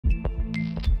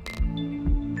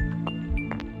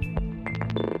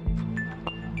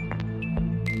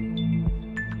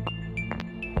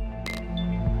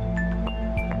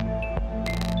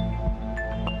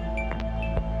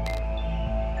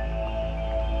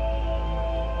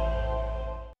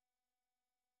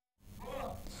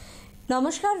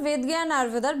নমস্কার, বেদ জ্ঞান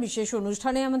আয়ুর্বেদার বিশেষ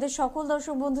অনুষ্ঠানে আমাদের সকল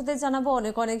দর্শক বন্ধুদের জানাবো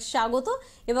অনেক অনেক স্বাগত।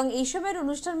 এবং এই সময়ের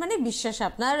অনুষ্ঠান মানে বিশ্বাস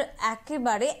আপনার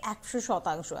একেবারে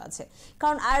 100% আছে,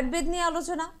 কারণ আয়ুর্বেদ নিয়ে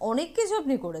আলোচনা অনেক কিছু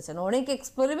আপনি করেছেন, অনেক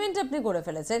এক্সপেরিমেন্ট আপনি করে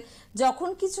ফেলেছেন। যখন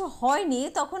কিছু হয়নি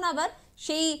তখন আবার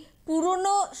সেই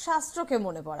পুরনো শাস্ত্রকে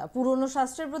মনে পড়া, পুরনো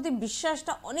শাস্ত্রের প্রতি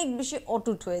বিশ্বাসটা অনেক বেশি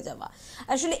অটুট হয়ে যাওয়া।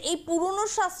 আসলে এই পুরনো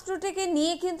শাস্ত্রটাকে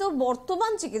নিয়ে কিন্তু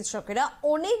বর্তমান চিকিৎসকেরা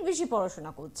অনেক বেশি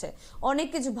পড়াশোনা করছে, অনেক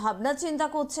কিছু ভাবনা চিন্তা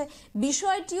করছে,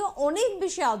 বিষয়টিও অনেক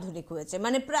বেশি আধুনিক হয়েছে।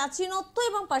 মানে প্রাচীনত্ব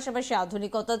এবং পাশাপাশি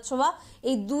আধুনিকতার ছোঁয়া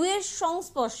এই দুয়ের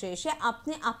সংস্পর্শে এসে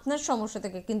আপনি আপনার সমস্যা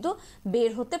থেকে কিন্তু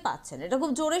বের হতে পারছেন, এটা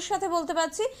খুব জোরের সাথে বলতে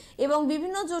পারছি। এবং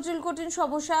বিভিন্ন জটিল কঠিন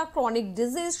সমস্যা, ক্রনিক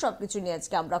ডিজিজ সবকিছু নিয়ে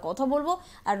আজকে আমরা কথা বলবো।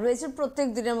 আর রয়েছে প্রত্যেক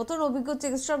দিনের মতন অভিজ্ঞ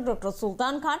চিকিৎসক ডক্টর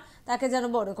সুলতান খান, তাকে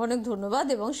জানাবো অনেক অনেক ধন্যবাদ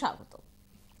এবং স্বাগত।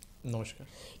 নমস্কার।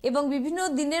 এবং বিভিন্ন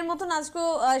দিনের মতন আজকেও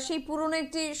সেই পুরনো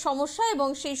একটি সমস্যা এবং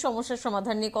সেই সমস্যার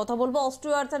সমাধান নিয়ে কথা বলবো।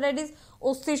 অস্টিওআর্থারাইটিস,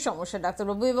 অস্থির সমস্যা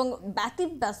ডাক্তারবাবু, এবং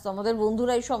ব্যতিব্যস্ত আমাদের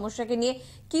বন্ধুরা এই সমস্যাকে নিয়ে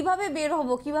কিভাবে বের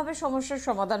হবো, কিভাবে সমস্যার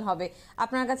সমাধান হবে,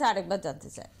 আপনার কাছে আরেকবার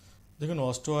জানতে চাই। দেখুন,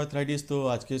 অস্টিওআর্থ্রাইটিস তো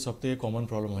আজকে সবথেকে কমন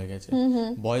প্রবলেম হয়ে গেছে।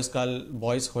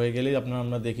 বয়স হয়ে গেলেই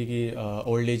আমরা দেখি কি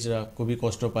ওল্ড এজরা খুবই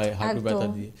কষ্ট পায় হাঁটু ব্যথা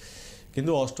দিয়ে।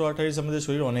 কিন্তু অস্টিওআর্থ্রাইটিস আমাদের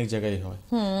শরীরে অনেক জায়গায় হয়,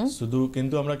 শুধু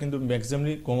কিন্তু আমরা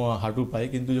ম্যাক্সিমামলি হাঁটু পাই,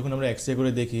 কিন্তু যখন আমরা এক্সরে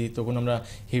করে দেখি তখন আমরা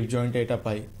হিপ জয়েন্টে এটা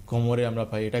পাই, কোমরে আমরা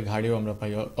পাই, এটা ঘাড়েও আমরা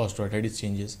পাই অস্টিওআর্থ্রাইটিস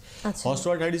চেঞ্জেস।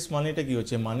 অস্টিওআর্থ্রাইটিস মানেটা কি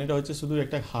হচ্ছে? মানেটা হচ্ছে শুধু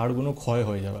একটা হাড়গুলো ক্ষয়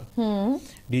হয়ে যাওয়া,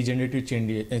 ডিজেনারেটিভ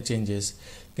চেঞ্জেস।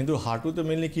 কিন্তু হাঁটুতে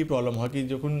মেনলি কি প্রবলেম হয় কি,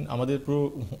 যখন আমাদের পুরো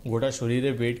গোটা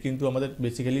শরীরের ওয়েট কিন্তু আমাদের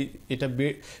বেসিক্যালি এটা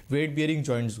ওয়েট বিয়ারিং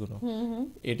জয়েন্টসগুলো,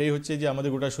 এটাই হচ্ছে যে আমাদের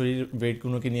গোটা শরীর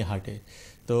ওয়েটগুলোকে নিয়ে হাঁটে।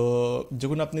 তো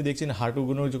যখন আপনি দেখছেন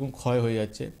হাঁটুগুলো যখন ক্ষয় হয়ে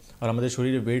যাচ্ছে আর আমাদের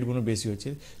শরীরের ওয়েটগুলো বেশি হচ্ছে,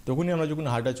 তখনই আমরা যখন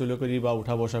হাঁটা চলে করি বা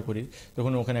উঠা বসা করি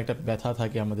তখন ওখানে একটা ব্যথা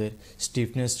থাকে, আমাদের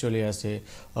স্টিফনেস চলে আসে,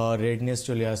 রেডনেস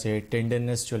চলে আসে,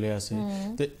 টেন্ডারনেস চলে আসে।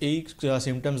 তো এই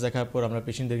সিমটমস দেখার পর আমরা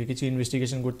পেশেন্টদেরকে কিছু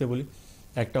ইনভেস্টিগেশন করতে বলি।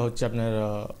 একটা হচ্ছে আপনার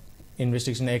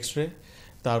ইনভেস্টিগেশন এক্সরে,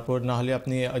 তারপর না হলে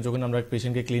আপনি যখন আমরা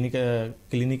পেশেন্টকে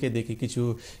ক্লিনিকে দেখি কিছু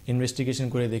ইনভেস্টিগেশন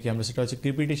করে দেখি আমরা, সেটা হচ্ছে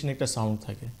ক্রিপিটেশন একটা সাউন্ড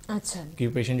থাকে। আচ্ছা, কি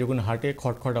পেশেন্ট যখন হাঁটে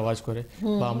খটখট আওয়াজ করে,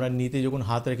 বা আমরা নিতে যখন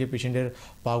হাত রেখে পেশেন্টের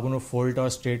পাগুলো ফোল্ড আর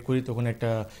স্ট্রেট করি তখন একটা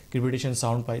ক্রিপিটেশন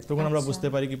সাউন্ড পাই, তখন আমরা বুঝতে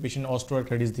পারি কি পেশেন্ট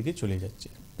অস্টিওআর্থ্রাইটিস দিকে চলে যাচ্ছে।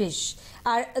 বেশ।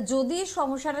 আর যদি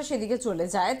সমস্যাটা সেদিকে চলে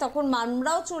যায় তখন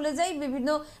আমরাও চলে যাই বিভিন্ন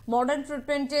মডার্ন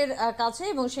ট্রিটমেন্টের কাছে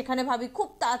এবং সেখানে ভাবি খুব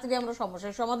তাড়াতাড়ি আমরা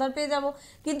সমস্যার সমাধান পেয়ে যাব,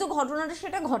 কিন্তু ঘটনাটা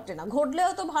সেটা ঘটে না। ঘটলেও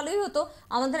তো ভালোই হতো,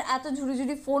 আমাদের এত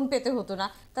ঝুড়ি ফোন পেতে হতো না।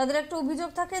 তাদের একটা অভিযোগ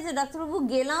থাকে যে ডাক্তারবাবু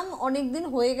গেলাম, অনেকদিন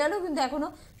হয়ে গেল, কিন্তু এখনো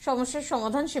সমস্যার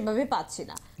সমাধান সেভাবে পাচ্ছি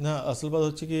না। না, আসল কথা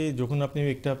হচ্ছে কি, যখন আপনি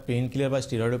একটা পেইন কিলার বা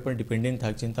স্টেরয়েডের উপর ডিপেন্ডেন্ট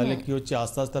থাকছেন তাহলে কি হচ্ছে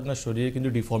আস্তে আস্তে আপনার শরীরে কিন্তু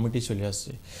ডিফর্মিটি চলে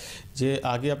আসছে। যে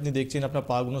আগে আপনি দেখছেন আপনার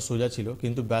পাগুলো সোজা ছিল,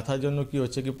 কিন্তু ব্যথার জন্য কি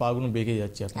হচ্ছে কি পাগুলো বেঁকে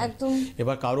যাচ্ছে আপনার।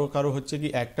 এবার কারো হচ্ছে কি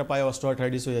একটা পায়ে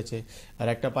অস্টিওআর্থ্রাইটিস হয়ে যাচ্ছে আর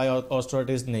একটা পায়ে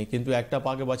অস্টিওআর্থ্রাইটিস নেই, কিন্তু একটা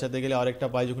পাকে বাঁচাতে গেলে আরেকটা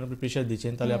পায়ে যখন আপনি প্রেশার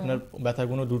দিচ্ছেন তাহলে আপনার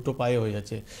ব্যথাগুলো দুটো পায়ে হয়ে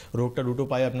যাচ্ছে, রোগটা দুটো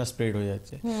পায়ে আপনার স্প্রেড হয়ে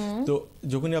যাচ্ছে। তো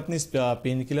যখনই আপনি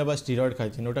পেইন কিলার বা স্টেরয়েড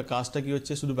খাচ্ছেন, ওটা কাজটা কি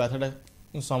হচ্ছে শুধু ব্যথাটা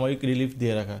সাময়িক রিলিফ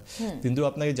দিয়ে রাখা, কিন্তু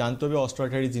আপনাকে জানতে হবে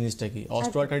অস্টিওআর্থ্রাইটিস জিনিসটা কি।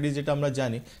 অস্টিওআর্থ্রাইটিস যেটা আমরা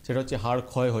জানি সেটা হচ্ছে হাড়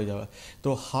ক্ষয় হয়ে যাওয়া। তো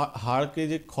হাড়কে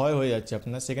যে ক্ষয় হয়ে যাচ্ছে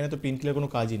আপনার, সেখানে তো পেইন কিলার কোনো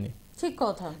কাজই নেই। ঠিক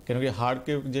কথা। কেন কি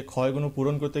হাড়কে যে ক্ষয়গুলো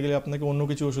পূরণ করতে গেলে আপনাকে অন্য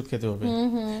কিছু ওষুধ খেতে হবে।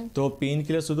 তো পেইন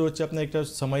কিলার শুধু হচ্ছে আপনার একটা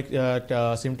সাময়িক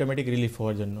সিমটোম্যাটিক রিলিফ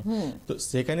হওয়ার জন্য। তো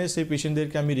সেখানে সেই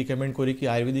পেশেন্টদেরকে আমি রিকমেন্ড করি কি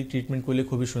আয়ুর্বেদিক ট্রিটমেন্ট করলে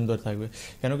খুবই সুন্দর থাকবে।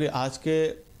 কেন কি আজকে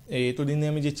এতদিনে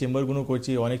আমি যে চেম্বারগুলো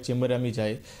করছি, অনেক চেম্বারে আমি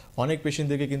যাই, অনেক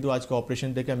পেশেন্টদেরকে কিন্তু আজকে অপারেশন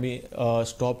থেকে আমি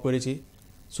স্টপ করেছি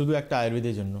শুধু একটা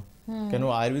আয়ুর্বেদের জন্য। কেন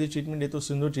আয়ুর্বেদিক ট্রিটমেন্ট এত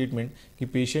সুন্দর ট্রিটমেন্ট কি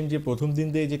পেশেন্ট যে প্রথম দিন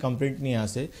দিয়ে যে কমপ্লেন্ট নিয়ে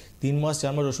আসে 3 মাস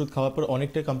 4 মাস ওষুধ খাওয়ার পর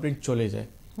অনেকটা কমপ্লেন্ট চলে যায়।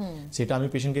 সেটা আমি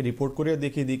পেশেন্টকে রিপোর্ট করে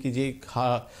দেখিয়ে দিই কি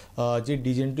যে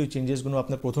ডিজেনারেটিভ চেঞ্জেসগুলো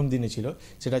আপনার প্রথম দিনে ছিল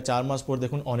সেটা 4 মাস পর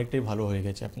দেখুন অনেকটাই ভালো হয়ে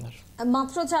গেছে আপনার।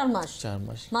 মাত্র 4 মাস? 4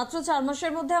 মাস, মাত্র 4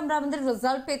 মাসের মধ্যে আমরা আমাদের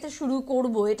রেজাল্ট পেতে শুরু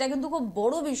করব, এটা কিন্তু খুব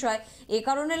বড় বিষয়। এই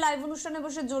কারণে লাইভ অনুষ্ঠানে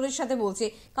বসে জোরের সাথে বলছি,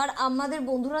 কারণ আমাদের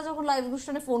বন্ধুরা যখন লাইভ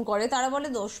অনুষ্ঠানে ফোন করে তারা বলে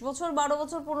 10 বছর 12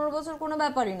 বছর 15 বছর কোনো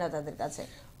ব্যাপারই না তাদের কাছে।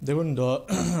 দেখুন,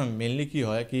 মেনলি কি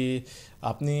হয় কি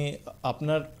আপনি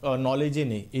আপনার নলেজে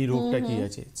নেই এই রোগটা কি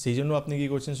আছে, সেই জন্য আপনি কি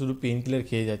করছেন শুধু পেইন কিলার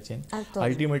খেয়ে যাচ্ছেন।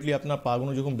 আলটিমেটলি আপনার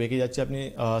পাগুলো যখন বেঁকে যাচ্ছে আপনি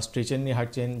স্ট্রেচার নিয়ে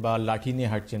হাঁটছেন বা লাঠি নিয়ে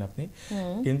হাঁটছেন আপনি,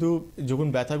 কিন্তু যখন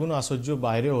ব্যথাগুলো আশ্চর্য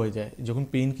বাইরে হয়ে যায়, যখন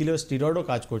পেইন কিলার স্টেরয়েডও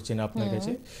কাজ করছে না আপনার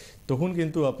কাছে, তখন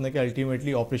কিন্তু আপনাকে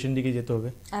আলটিমেটলি অপারেশন দিকে যেতে হবে।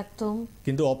 একদম।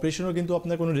 কিন্তু অপারেশনও কিন্তু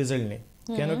আপনার কোনো রেজাল্ট নেই।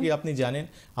 কেন কি আপনি জানেন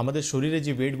আমাদের শরীরে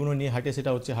যে ওয়েটগুলো নিয়ে হাঁটে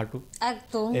সেটা হচ্ছে হাঁটু।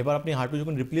 একদম। এবার আপনি হাঁটু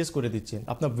যখন রিপ্লেস করে দিচ্ছেন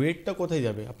আপনার ওয়েটটা কোথায়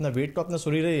যাবে? আপনার ওয়েট তো আপনার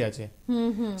শরীরেই আছে,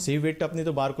 সেই ওয়েটটা আপনি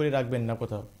তো বার করে রাখবেন না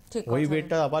কোথাও, ওই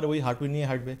ওয়েটটা আবার ওই হাঁটু নিয়ে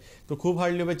হাঁটবে, তো খুব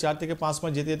হার্ডলি হবে 4 থেকে 5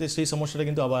 মাস যেতে যেতে সেই সমস্যাটা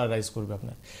কিন্তু আবার রাইজ করবে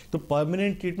আপনার। তো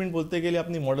পার্মানেন্ট ট্রিটমেন্ট বলতে গেলে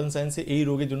আপনি মডার্ন সায়েন্সে এই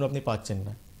রোগের জন্য আপনি পাচ্ছেন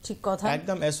না, ঠিক কথা,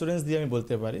 একদম অ্যাসুরেন্স দিয়ে আমি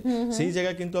বলতে পারি। সেই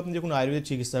জায়গায় কিন্তু আপনি যখন আয়ুর্বেদ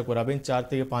চিকিৎসা করাবেন 4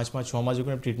 থেকে 5 মাস 6 মাস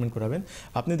যখন ট্রিটমেন্ট করাবেন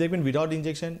আপনি দেখবেন without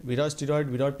injection, without steroid,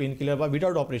 without pain killer বা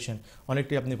উইদাউট অপারেশন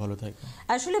অনেকটাই আপনি ভালো থাকবেন।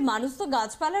 আসলে মানুষ তো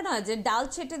গাছপালা নয় যে ডাল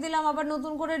ছেটে দিলাম আবার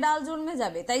নতুন করে ডাল জন্মে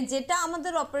যাবে, তাই যেটা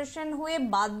আমাদের অপারেশন হয়ে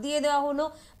বাদ দিয়ে দেওয়া হলো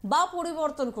বা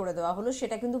পরিবর্তন করে দেওয়া হলো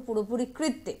সেটা কিন্তু পুরোপুরি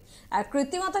কৃত্রিম, আর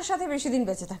কৃত্রিমতার সাথে বেশি দিন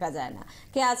বেঁচে থাকা যায় না।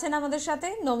 কে আছেন আমাদের সাথে?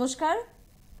 নমস্কার।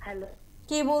 হ্যালো,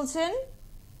 কে বলছেন?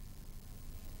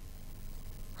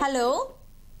 হ্যালো,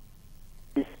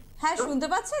 হ্যাঁ শুনতে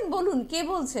পাচ্ছেন? বলুন কে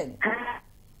বলছেন?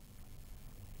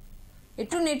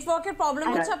 একটু নেটওয়ার্কের প্রবলেম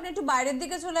হচ্ছে, আপনি একটু বাইরের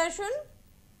দিকে চলে আসুন।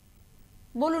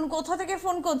 বলুন কোথা থেকে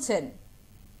ফোন করছেন?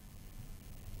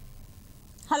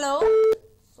 হ্যালো,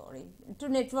 সরি একটু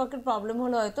নেটওয়ার্কের প্রবলেম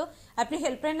হলো হয়তো। আপনি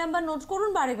হেল্পলাইন নাম্বার নোট করুন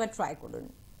বা আরেকবার ট্রাই করুন।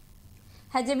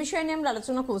 হ্যাঁ, যে বিষয় নিয়ে আমরা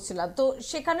আলোচনা করছিলাম, তো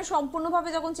সেখানে সম্পূর্ণভাবে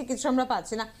যখন চিকিৎসা আমরা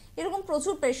পাচ্ছি না, এরকম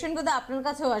প্রচুর পেশেন্ট বোধহয় আপনার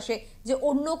কাছেও আসে যে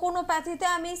অন্য কোনো প্যাথিতে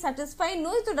আমি স্যাটিসফাই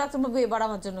নই, তো ডাক্তারবাবু এবার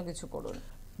আমার জন্য কিছু করুন।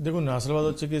 দেখুন আসল কথা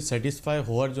হচ্ছে কি স্যাটিসফাই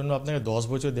হওয়ার জন্য আপনাকে 10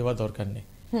 বছর দেওয়ার দরকার নেই,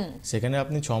 সেখানে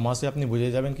আপনি 6 মাসে আপনি বুঝে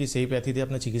যাবেন কি সেই প্যাথিতে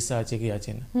আপনার চিকিৎসা আছে কি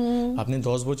আছে না। আপনি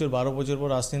 10 বছর 12 বছর পর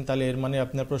আসছেন তাহলে এর মানে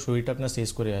আপনার পুরো শরীরটা আপনার শেষ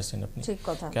করে আসছেন আপনি। ঠিক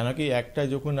কথা। কেন কি একটা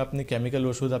যখন আপনি কেমিক্যাল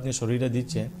ওষুধ আপনি শরীরে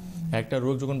দিচ্ছেন, একটা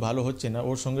রোগ যখন ভালো হচ্ছে না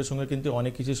ওর সঙ্গে সঙ্গে কিন্তু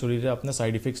অনেক কিছু শরীরে আপনার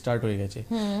সাইড ইফেক্ট স্টার্ট হয়ে গেছে।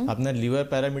 আপনার লিভার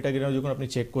প্যারামিটার যখন আপনি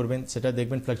চেক করবেন সেটা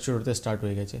দেখবেন ফ্লাকচুয়েট হতে স্টার্ট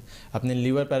হয়ে গেছে। আপনি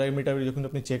লিভার প্যারামিটার যখন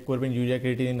আপনি চেক করবেন, ইউরিয়া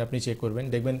ক্রিয়েটিনিন আপনি চেক করবেন,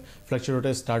 দেখবেন ফ্লাকচুয়েট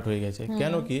হতে স্টার্ট হয়ে গেছে।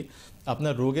 কেন কি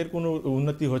আপনার রোগের কোনো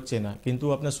উন্নতি হচ্ছে না কিন্তু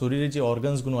আপনার শরীরে যে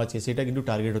অর্গানসগুলো আছে সেটা কিন্তু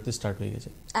টার্গেট হতে স্টার্ট হয়ে গেছে।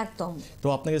 একদম। তো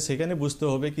আপনাকে সেখানে বুঝতে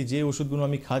হবে কি যে ওষুধগুলো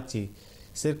আমি খাচ্ছি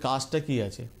সের কাজটা কি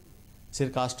আছে। সের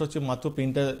কাজটা হচ্ছে মাত্র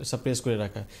পেনটা সাপ্রেস করে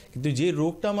রাখা, কিন্তু যে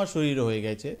রোগটা আমার শরীরে হয়ে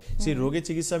গেছে সেই রোগের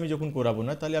চিকিৎসা আমি যখন করাবো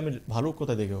না তাহলে আমি ভালো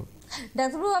কোথা দেখে হবো।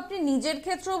 ডাক্তারবাবু আপনি নিজের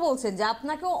ক্ষেত্রেও বলছেন যে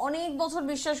আপনাকেও অনেক বছর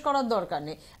বিশ্বাস করার দরকার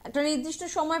নেই, একটা নির্দিষ্ট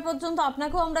সময় পর্যন্ত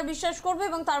আপনাকেও আমরা বিশ্বাস করবো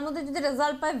এবং তার মধ্যে যদি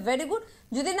রেজাল্ট পাই ভেরি গুড,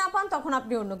 যদি না পান তখন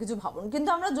আপনি অন্য কিছু ভাবুন। কিন্তু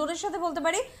আমরা জোরের সাথে বলতে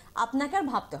পারি আপনাকে আর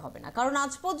ভাবতে হবে না, কারণ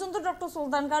আজ পর্যন্ত ডক্টর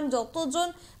সুলতান খান যতজন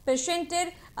পেশেন্টের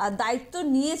দায়িত্ব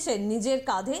নিয়েছেন নিজের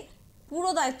কাঁধে, পুরো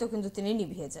দায়িত্ব কিন্তু তিনি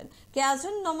নিভিয়েছেন। কে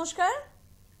আছেন? নমস্কার।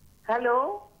 হ্যালো,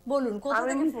 বলুন কোথা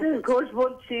আমি থেকে? মিসেস ঘোষ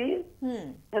বলছি,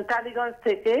 টালিগঞ্জ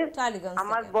থেকে। টালিগঞ্জ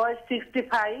আমার থেকে। বয়স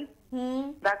 65।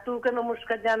 ডাক্তারকে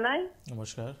নমস্কার জানাই।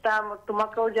 নমস্কার। তা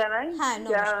তোমাকেও জানাই। হ্যাঁ,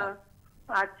 নমস্কার।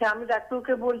 আচ্ছা, আমি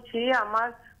ডাক্তারকে বলছি আমার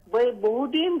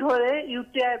বহুদিন ধরে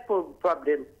ইউটিআই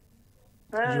প্রবলেম,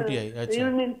 UTI, আচ্ছা।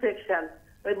 Urine infection.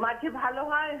 ওই মাঝে ভালো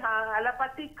হয়,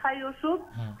 অ্যালোপ্যাথিক খাই ওষুধ,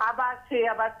 আবার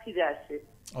ফিরে আসে।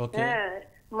 ওকে। হ্যাঁ,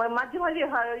 মাঝে মাঝে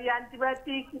হয় ওই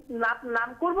অ্যান্টিবায়োটিক নাম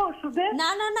করবো ওষুধে? না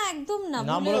না না একদম না,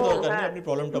 নাম বলা দরকার নেই, আপনি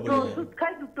প্রবলেমটা বলে দিন। ওষুধ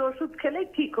খাই, দুটো ওষুধ খেলেই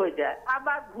ঠিক হয়ে যায়,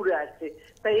 আবার ঘুরে আসে।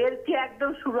 তাই এর কি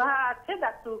একদম সুরাহা আছে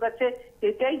ডাক্তারের কাছে,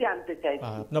 এটাই জানতে চাই।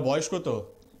 আপনার বয়স কত?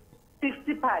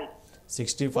 65।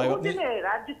 65। আপনি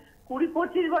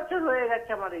 20-25 বছর হয়ে গেছে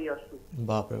আমার এই অসুখ।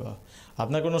 বাপরে বাপ।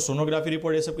 আপনার কোনো সোনোগ্রাফি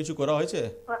রিপোর্ট এসব কিছু করা হয়েছে?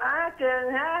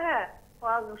 হ্যাঁ,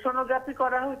 সোনোগ্রাফি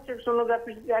করা হচ্ছে।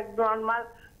 সোনোগ্রাফি একদম নর্মাল,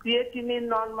 ক্রিয়েটিনিন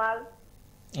নর্মাল।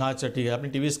 আচ্ছা ঠিক আছে, আপনি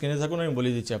টিভি স্ক্রিনে থাকুন, আমি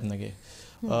বলে দিচ্ছি আপনাকে।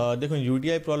 দেখুন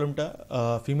ইউটিআই প্রবলেমটা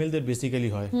ফিমেলদের বেসিক্যালি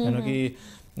হয়, কেন কি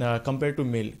কম্পেয়ার টু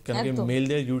মেল, কেন কি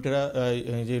মেলদের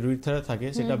যে ইউটেরা থাকে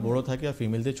সেটা বড় থাকে আর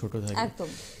ফিমেলদের ছোট থাকে,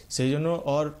 সেই জন্য।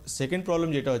 আর সেকেন্ড প্রবলেম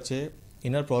যেটা হচ্ছে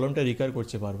এনার প্রবলেমটা রিকার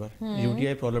করছে বারবার।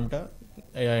 ইউটিআই প্রবলেমটা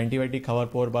অ্যান্টিবায়োটিক খাওয়ার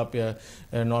পর বা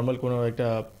নর্মাল কোনো একটা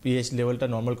পিএইচ লেভেলটা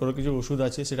নর্মাল কোনো কিছু ওষুধ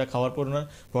আছে সেটা খাওয়ার পর ওনার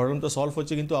প্রবলেমটা সলভ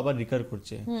হচ্ছে কিন্তু আবার রিকার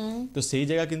করছে। তো সেই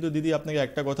জায়গা কিন্তু দিদি আপনাকে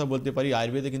একটা কথা বলতে পারি,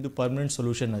 আয়ুর্বেদে কিন্তু পার্মানেন্ট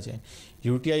সলিউশন আছে।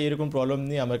 ইউটিআই এরকম প্রবলেম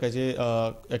নিয়ে আমার কাছে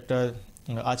একটা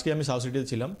আজকে আমি সাউথ সিটিতে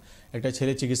ছিলাম, একটা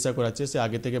ছেলে চিকিৎসা করাচ্ছে, সে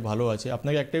আগে থেকে ভালো আছে।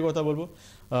 আপনাকে একটাই কথা বলবো,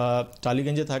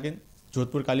 টালিগঞ্জে থাকেন,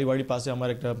 যোধপুর কালীবাড়ির পাশে আমার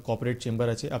একটা কর্পোরেট চেম্বার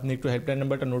আছে, আপনি একটু হেল্পলাইন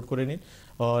নাম্বারটা নোট করে নিন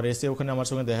আর এসে ওখানে আমার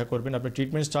সঙ্গে দেখা করবেন। আপনি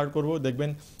ট্রিটমেন্ট স্টার্ট করবো, দেখবেন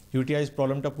ইউটিআই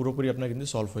প্রবলেমটা পুরোপুরি আপনার কিন্তু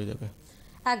সলভ হয়ে যাবে।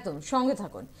 একদম সঙ্গে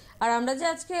থাকুন। আর আমরা যে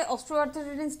আজকে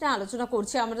অস্টিওআর্থ্রাইটিস নিয়ে আলোচনা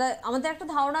করছি, আমাদের একটা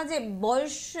ধারণা যে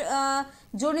বয়স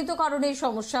জনিত কারণে এই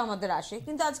সমস্যা আমাদের আসে,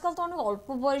 কিন্তু আজকাল তো অনেক অল্প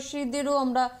বয়সীদেরও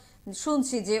আমরা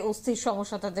শুনছি যে অস্থির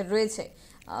সমস্যা তাদের রয়েছে,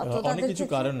 তো অনেক তাদের কিছু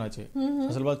ক্ষেত্রে- কারণ আছে।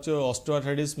 আসলে হচ্ছে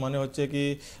অস্টিওআর্থ্রাইটিস মানে হচ্ছে কি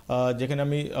যেখানে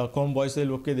আমি কম বয়সের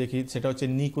লোককে দেখি সেটা হচ্ছে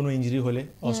নি কোনো ইনজুরি হলে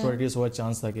অস্টিওআর্থ্রাইটিস হওয়ার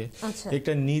চান্স থাকে। আচ্ছা।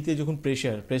 একটা নিতে যখন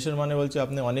প্রেশার মানে বলছে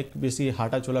আপনি অনেক বেশি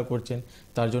হাঁটা চলা করছেন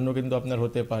তার জন্য কিন্তু আপনার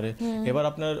হতে পারে। এবার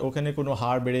আপনার ওখানে কোনো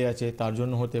হাড় বেড়ে আছে তার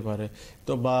জন্য হতে পারে।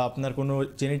 তো বা আপনার কোনো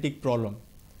জেনেটিক প্রবলেম,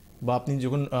 বা আপনি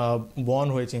যখন বর্ন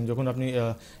হয়েছেন, যখন আপনি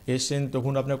এসছেন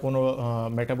তখন আপনার কোনো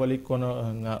মেটাবলিক কোনো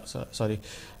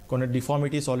কোনো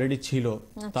ডিফর্মিটিস অলরেডি ছিল,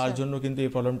 তার জন্য কিন্তু এই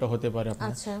প্রবলেমটা হতে পারে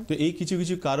আপনার। আচ্ছা। তো এই কিছু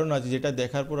কিছু কারণ আছে যেটা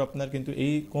দেখার পর আপনার কিন্তু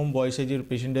এই কম বয়সে যে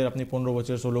পেশেন্টের আপনি 15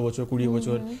 বছর 16 বছর 20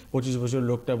 বছর 25 বছর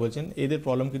লোকটা বলছেন, এদের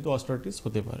প্রবলেম কিন্তু অস্টিওআর্থ্রাইটিস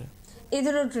হতে পারে।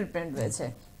 এদেরও ট্রিটমেন্ট রয়েছে।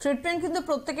 ট্রিটমেন্ট কিন্তু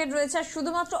প্রত্যেকের রয়েছে, আর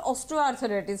শুধুমাত্র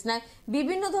অস্টিওআর্থ্রাইটিস নয়,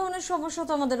 বিভিন্ন ধরনের সমস্যা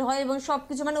তো আমাদের হয় এবং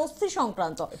সবকিছু মানে অস্থি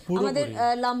সংক্রান্ত। আমাদের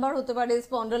লাম্বার হতে পারে,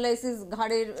 স্পন্ডালাইসিস,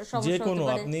 ঘাড়ের যে সমস্যা কোনো হতে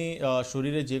পারে। আপনি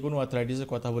শরীরে যে কোনো আর্থ্রাইটিসের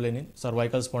কথা বলে নিন,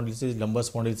 cervical spondylosis, lumber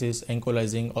spondylosis,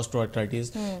 ankylosing osteoarthritis,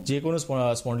 যে কোনো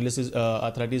স্পন্ডিলোসিস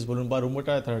আর্থ্রাইটিস বলুন বা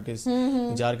রুমেটয়েড আর্থ্রাইটিস,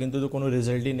 যার কিন্তু তো কোনো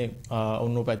রেজাল্টই নেই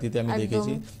অন্যপ্যাথিতে আমি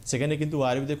দেখেছি, সেখানে কিন্তু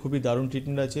আয়ুর্বেদে খুবই দারুণ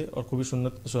ট্রিটমেন্ট আছে আর খুবই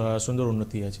সুন্দর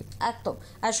উন্নতি আছে। একদম।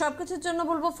 আর সবকিছুর জন্য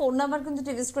বলবো ফোন নাম্বার কিন্তু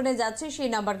টিভি স্ক্রিনে যাচ্ছে, সেই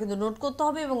নাম্বার কিন্তু নোট করতে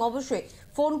হবে এবং অবশ্যই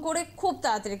ফোন করে খুব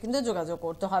তাড়াতাড়ি কিন্তু যোগাযোগ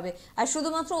করতে হবে। আর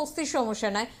শুধুমাত্র অস্থির সমস্যা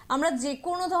নয়, আমরা যে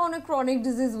কোনো ধরনের ক্রনিক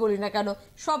ডিজিজ বলি না কেন,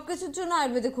 সবকিছুর জন্য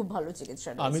আয়ুর্বেদে খুব ভালো চিকিৎসা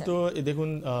রয়েছে। আমি তো দেখুন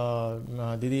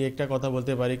দিদি একটা কথা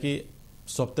বলতে পারি কি,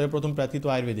 সপ্তাহে প্রথম প্রার্থী তো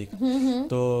আয়ুর্বেদিক।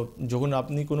 তো যখন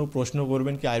আপনি কোনো প্রশ্ন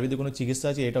করবেন কি আয়ুর্বেদিক কোনো চিকিৎসা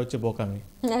আছে, এটা হচ্ছে বোকামি।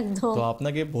 একদম। তো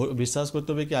আপনাকে বিশ্বাস করতে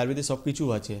হবে কি আয়ুর্বেদে সবকিছু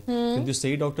আছে, কিন্তু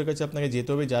সেই ডক্টর কাছে আপনাকে যেতে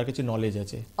হবে যার কাছে নলেজ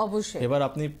আছে। অবশ্যই। এবার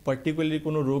আপনি পার্টিকুলারলি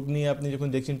কোনো রোগ নিয়ে আপনি যখন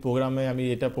দেখছেন প্রোগ্রামে, আমি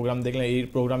এটা প্রোগ্রাম দেখলাম এই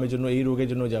প্রোগ্রামের জন্য এই রোগের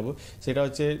জন্য যাব, সেটা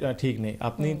হচ্ছে ঠিক নেই।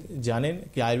 আপনি জানেন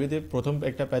কি আয়ুর্বেদে প্রথম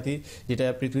একটা প্যাথি যেটা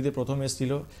পৃথিবীতে প্রথম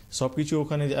এসেছিল, সবকিছু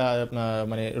ওখানে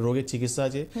মানে রোগের চিকিৎসা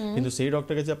আছে, কিন্তু সেই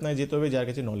ডক্টর কাছে আপনাকে যেতে হবে যার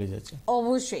কাছে নলেজ আছে।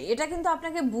 অবশ্যই এটা কিন্তু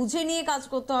আপনাকে বুঝে নিয়ে কাজ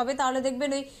করতে হবে, তাহলে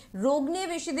দেখবেন ওই রোগ নিয়ে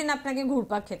বেশি দিন আপনাকে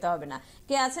ঘুরপাক খেতে হবে না।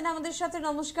 কে আছেন আমাদের সাথে?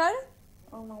 নমস্কার।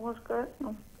 নমস্কার।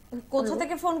 কোথা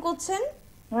থেকে ফোন করছেন?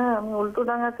 হ্যাঁ, আমি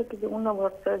উল্টোডাঙ্গা থেকে যমুনা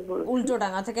ভট্টাচার্য বলছি।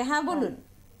 উল্টোডাঙ্গা থেকে, হ্যাঁ বলুন।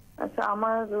 আচ্ছা,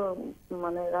 আমার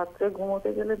মানে রাত্রে ঘুমোতে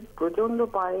গেলে প্রচন্ড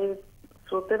পায়ে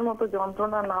স্রোতের মতো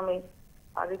যন্ত্রণা নামে,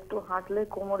 আর একটু হাঁটলে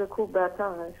কোমরে খুব ব্যথা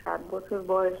হয়। 60 বছর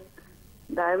বয়স,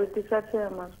 ডায়াবেটিস আছে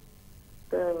আমার।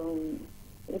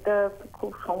 এটা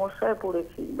খুব সমস্যায়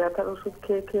পড়েছি, ব্যথার ওষুধ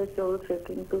খেয়ে খেয়ে চলছে,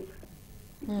 কিন্তু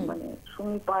মানে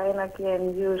শুনি পায়ে নাকি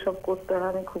এনজিও সব করতে হয়।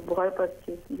 আমি খুব ভয়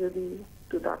পাচ্ছি, যদি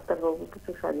একটু ডাক্তারবাবু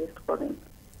কিছু সাজেস্ট করেন।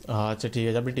 আচ্ছা ঠিক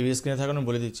আছে, আপনি টিভি স্ক্রিনে থাকুন,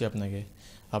 বলে দিচ্ছি আপনাকে।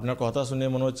 আপনার কথা শুনে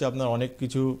মনে হচ্ছে আপনার অনেক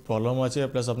কিছু প্রবলেম আছে,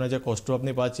 প্লাস আপনার যে কষ্ট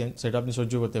আপনি পাচ্ছেন সেটা আপনি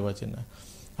সহ্য করতে পারছেন না।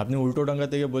 আপনি উল্টোডাঙ্গা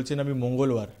থেকে বলছেন, আমি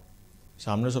মঙ্গলবার,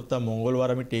 সামনের সপ্তাহ মঙ্গলবার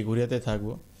আমি টেঘুরিয়াতে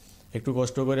থাকবো। একটু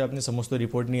কষ্ট করে আপনি সমস্ত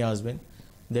রিপোর্ট নিয়ে আসবেন,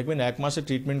 দেখবেন 1 মাসে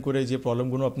ট্রিটমেন্ট করে যে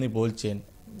প্রবলেমগুলো আপনি বলছেন,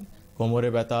 কোমরে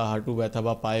ব্যথা, হাঁটু ব্যথা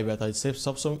বা পায়ে ব্যথা,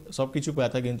 সব কিছু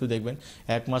ব্যথা কিন্তু দেখবেন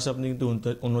 1 মাসে আপনি কিন্তু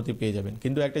উন্নতি পেয়ে যাবেন।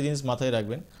 কিন্তু একটা জিনিস মাথায়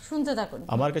রাখবেন, শুনতে থাকুন।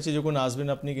 আমার কাছে যখন আসবেন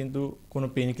আপনি কিন্তু কোনো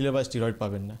পেন কিলার বা স্টেরয়েড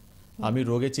পাবেন না। আমি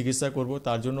রোগের চিকিৎসা করব,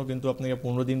 তার জন্য কিন্তু আপনাকে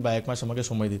 15 দিন বা 1 মাস আমাকে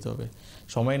সময় দিতে হবে।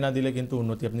 সময় না দিলে কিন্তু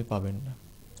উন্নতি আপনি পাবেন না।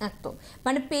 একদম,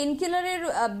 মানে পেন কিলারের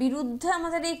বিরুদ্ধে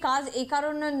আমাদের এই কাজ এই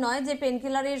কারণে নয় যে পেন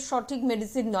কিলারের সঠিক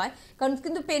মেডিসিন নয়, কারণ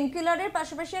কিন্তু পেন কিলারের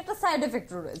পাশাপাশি একটা সাইড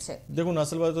এফেক্টও রয়েছে। দেখুন,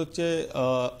 আসল কথা হচ্ছে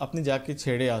আপনি যাকে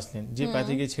ছেড়ে আসলেন, যে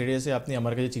প্যাথিকে ছেড়ে এসে আপনি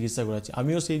আমার কাছে চিকিৎসা করাচ্ছেন,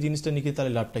 আমিও সেই জিনিসটা নিয়ে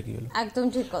তাহলে লাভটা কি হলো? একদম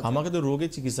ঠিক কথা। আমাকে তো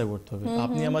রোগের চিকিৎসা করতে হবে।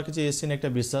 আপনি আমার কাছে এসেছেন একটা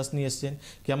বিশ্বাস নিয়ে এসেছেন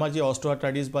কি আমার যে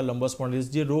অস্টিওআর্থ্রাইটিস বা লাম্বার স্পন্ডিলোসিস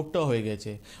যে রোগটা হয়ে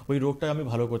গেছে, ওই রোগটা আমি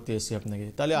ভালো করতে এসেছি আপনাকে।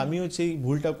 তাহলে আমিও সেই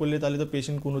ভুলটা করলে তাহলে তো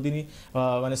পেশেন্ট কোনোদিনই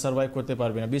মানে সার্ভাইভ করতে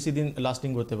পারবে না, বেশি দিন লাস্টিং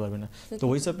করতে পারবে না। তো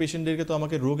ওই সব পেশেন্টদেরকে তো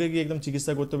আমাকে রোগে গিয়ে একদম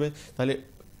চিকিৎসা করতে হবে। তাহলে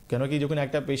কেন কি যখন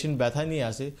একটা পেশেন্ট ব্যথা নিয়ে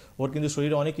আসে, ওর কিন্তু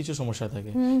শরীরে অনেক কিছু সমস্যা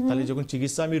থাকে, তাহলে যখন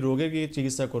চিকিৎসা আমি রোগে গিয়ে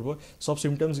চিকিৎসা করব, সব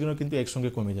সিমটমসগুলো কিন্তু একসঙ্গে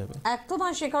কমে যাবে। একদম।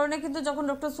 আর সে কারণে কিন্তু যখন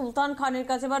ডক্টর সুলতান খানের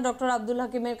কাছে বা ডক্টর আব্দুল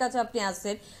হাকিমের কাছে আপনি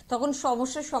আসছেন, তখন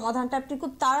সমস্যার সমাধানটা আপনি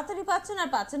খুব তাড়াতাড়ি পাচ্ছেন, আর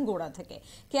পাচ্ছেন গোড়া থেকে।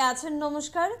 কে আছেন?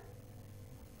 নমস্কার।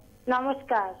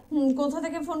 নমস্কার। কোথা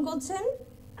থেকে ফোন করছেন?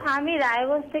 আমি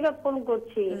রায়গঞ্জ থেকে ফোন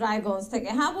করছি। রায়গঞ্জ থেকে,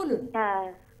 হ্যাঁ বলুন। হ্যাঁ,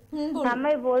 বলুন।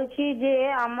 আমি বলছি যে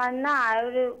আমার না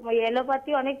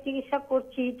এলোপ্যাথি অনেক চিকিৎসা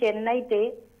করছি চেন্নাইতে,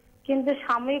 কিন্তু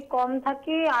সাময়িক কম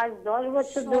থাকে। আর 10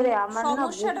 বছর ধরে আমার না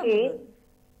সমস্যাটা বুকে, বলুন।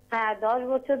 হ্যাঁ 10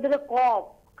 বছর ধরে কফ,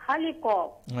 খালি কফ।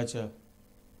 আচ্ছা,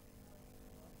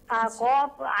 আর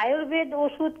কফ আয়ুর্বেদ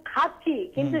ওষুধ খাচ্ছি,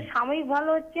 কিন্তু সাময়িক ভালো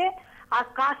হচ্ছে, আর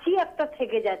কাশি একটা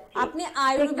থেকে যাচ্ছে। আপনি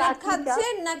আয়ুর্বেদ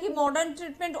খাচ্ছেন নাকি মডার্ন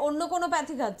ট্রিটমেন্ট অন্য কোনো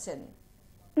প্যাথি খাচ্ছেন?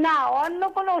 না, অন্য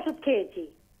কোনো ওষুধ খেয়েছি,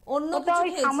 অন্য ওটা কিছু ওই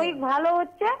খেয়েছেন? সাময়িক ভালো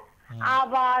হচ্ছে,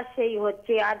 আবার সেই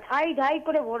হচ্ছে। আর ঢাই ঢাই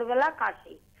করে ভোরবেলা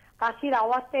কাশি, কাশির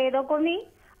আওয়াজটা এরকমই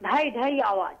ঢাই ঢাই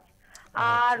আওয়াজ।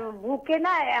 আর বুকে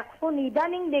না এখন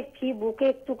ইদানিং দেখছি বুকে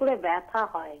একটু করে ব্যথা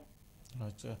হয়।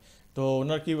 আচ্ছা, তো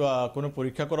ওনার কি কোনো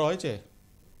পরীক্ষা করা হয়েছে?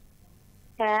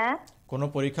 হ্যাঁ, কোনো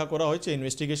পরীক্ষা করা হয়েছে,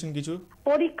 ইনভেস্টিগেশন কিছু?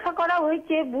 পরীক্ষা করা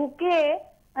হয়েছে। বুকে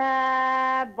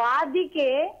বাঁ দিকে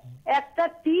একটা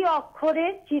টি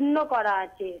অক্ষরের চিহ্ন করা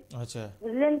আছে, আচ্ছা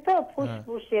বুঝলেন তো,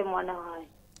 ফুসফুসে মনে হয়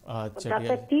আচ্ছা, ঠিক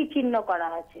একটা আছে। টি চিহ্ন করা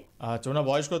আছে। আচ্ছা, ওনার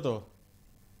বয়স কত?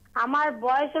 আমার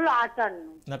বয়স হলো 58।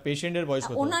 না, পেশেন্টের বয়স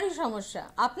কত? ওনারই সমস্যা,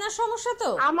 আপনার সমস্যা তো?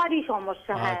 আমারই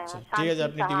সমস্যা। হ্যাঁ, আচ্ছা, ঠিক আছে,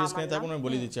 আপনি টিভি স্ক্রিনে থাকুন, আমি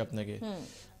বলে দিচ্ছি আপনাকে।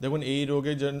 দেখুন,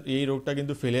 এই রোগটা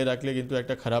কিন্তু ফেলে রাখলে কিন্তু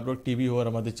একটা খারাপ রোগ টিবি হওয়ার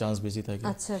আমাদের চান্স বেশি থাকে।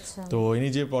 আচ্ছা আচ্ছা। তো ইনি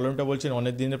যে প্রবলেমটা বলছেন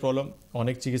অনেক দিনের প্রবলেম,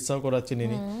 অনেক চিকিৎসাও করাচ্ছেন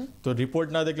ইনি। তো রিপোর্ট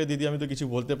না দেখলে দিদি আমি তো কিছু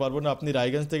বলতে পারবো না। আপনি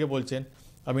রায়গঞ্জ থেকে বলছেন,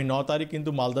 আমি 9 তারিখ কিন্তু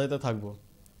মালদাতে থাকবো।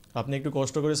 আপনি একটু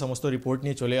কষ্ট করে সমস্ত রিপোর্ট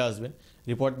নিয়ে চলে আসবেন।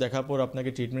 রিপোর্ট দেখার পর আপনাকে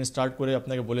ট্রিটমেন্ট স্টার্ট করে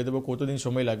আপনাকে বলে দেবো কতদিন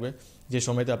সময় লাগবে, যে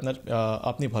সময়তে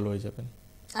আপনি ভালো হয়ে যাবেন।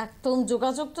 একদম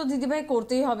যোগাযোগ তো দিদিভাই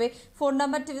করতেই হবে। ফোন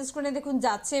নাম্বার টিভি স্ক্রিনে দেখুন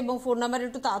যাচ্ছে, এবং ফোন নাম্বার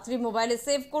একটু তাড়াতাড়ি মোবাইলে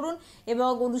সেভ করুন, এবং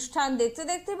অনুষ্ঠান দেখতে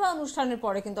দেখতে বা অনুষ্ঠানের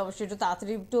পরে কিন্তু অবশ্যই একটু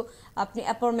তাড়াতাড়ি একটু আপনি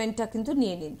অ্যাপয়েন্টমেন্টটা কিন্তু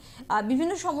নিয়ে নিন।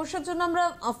 বিভিন্ন সমস্যার জন্য আমরা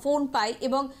ফোন পাই,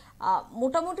 এবং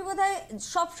মোটামুটি বোধহয়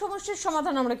সব সমস্যার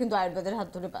সমাধান আমরা কিন্তু আয়ুর্বেদের হাত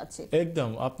ধরে পাচ্ছি। একদম,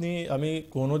 আমি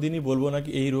কোনোদিনই বলবো না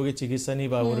কি এই রোগের চিকিৎসা নেই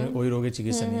বা ওই রোগের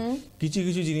চিকিৎসা নেই। কিছু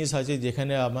কিছু জিনিস আছে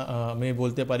যেখানে আমি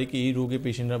বলতে পারি কি এই রোগে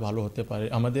পেশেন্টরা ভালো হতে পারে,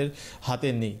 আমাদের হাতে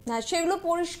নেই। হ্যাঁ, সেগুলো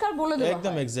পরিষ্কার বলে দেওয়া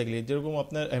একদম হয়। এক্স্যাক্টলি, যেরকম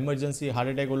আপনার এমার্জেন্সি হার্ট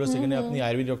অ্যাটাক হলো, সেখানে আপনি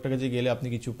আয়ুর্বেদ ডক্টর কাছে গেলে আপনি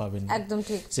কিছু পাবেন না। একদম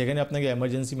ঠিক। সেখানে আপনাকে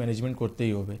এমার্জেন্সি ম্যানেজমেন্ট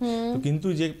করতেই হবে। তো কিন্তু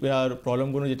যে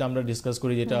প্রবলেমগুলো যেটা আমরা ডিসকাস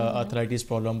করি, যেটা আর্থ্রাইটিস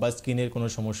প্রবলেম বা স্কিনের কোনো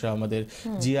সমস্যা আমাদের,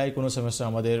 জিআই কোনো সমস্যা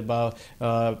আমাদের, বা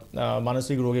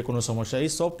মানসিক রোগে কোনো সমস্যা, এই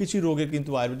সব কিছু রোগের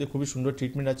কিন্তু আয়ুর্বেদে খুবই সুন্দর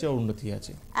ট্রিটমেন্ট আছে আর উন্নতি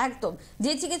আছে। একদম,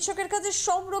 যে চিকিৎসকের কাছে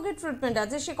সব রোগের ট্রিটমেন্ট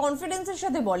আছে সে কনফিডেন্সের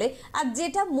সাথে বলে, আর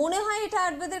যেটা মনে হয় এটা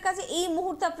আয়ুর্বেদের কাছে এই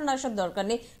মুহূর্তে আপনার আসার দরকার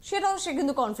নেই, সেটাও সে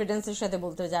কিন্তু কনফিডেন্সের সাথে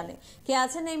বলতে জানে। কে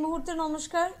আছেন এই মুহূর্তে?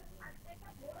 নমস্কার।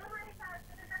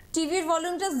 টিভির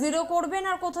ভলিউমটা 0 করবেন,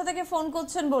 আর কোথা থেকে ফোন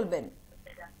করছেন বলবেন।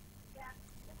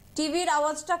 টিভির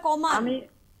আওয়াজটা কমান।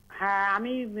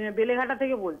 আমি বেলেঘাটা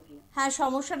থেকে বলছি। হ্যাঁ,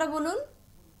 সমস্যাটা বলুন।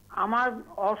 আমার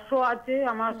অর্শ আছে,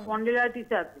 আমার স্পন্ডিলাইটিস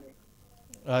আছে,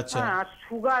 আচ্ছা আর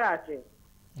সুগার আছে।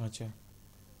 আচ্ছা,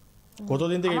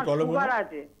 কতদিন থেকে এই প্রবলেম সুগার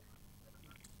আছে।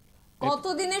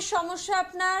 কতদিনের সমস্যা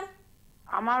আপনার?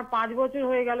 আমার 5 বছর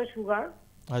হয়ে গেল সুগার।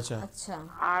 আচ্ছা আচ্ছা,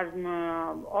 আর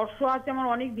অর্শ আছে আমার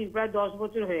অনেক দিন, প্রায় 10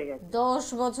 বছর হয়ে গেছে। 10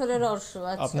 বছরের অর্শ।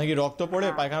 আচ্ছা, আপনার কি রক্ত পড়ে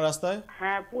পায়খানা রাস্তায়?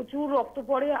 হ্যাঁ, প্রচুর রক্ত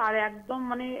পড়ে, আর একদম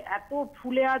মানে এত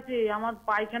ফুলে আছে, আমার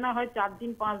পায়খানা হয় 4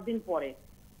 দিন 5 দিন পরে।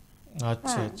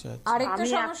 আচ্ছা আচ্ছা। আরেকটা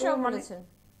আমি সমস্যা এত বলেছেন।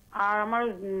 আর আমার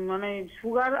মানে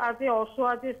সুগার আছে, অর্শ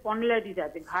আছে, স্পন্ডিলাইটিস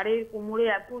আছে, ঘাড়ে কোমরে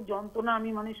এত যন্ত্রণা, আমি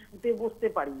মানে শুতে বসতে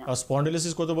পারি না। আর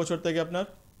স্পন্ডিলোসিস কত বছর থেকে আপনার?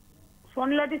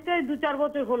 স্পন্ডিলাইটিসটা 2-4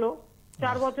 বছর হলো,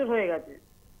 4 বছর হয়ে গেছে।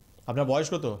 আপনার বয়স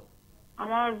কত?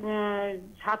 আমার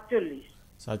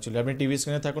 47। আপনি টিভি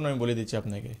স্ক্রিনে থাকুন, আমি বলে দিচ্ছি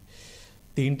আপনাকে।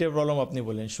 3টে প্রবলেম আপনি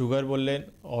বললেন, সুগার বললেন,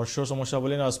 অর্শ সমস্যা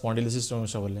বললেন, আর স্পন্ডিলোসিস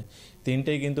সমস্যা বললেন।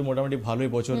 3টেই কিন্তু মোটামুটি ভালোই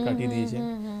বছর কাটিয়ে দিয়েছে।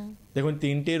 দেখুন,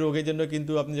 3টে রোগের জন্য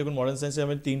কিন্তু আপনি যখন মডার্ন সায়েন্সে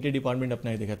যাবেন 3টে ডিপার্টমেন্ট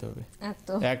আপনাকে দেখাতে হবে,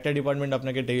 একটা ডিপার্টমেন্ট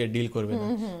আপনাকে ডিল করবে না।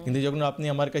 কিন্তু যখন আপনি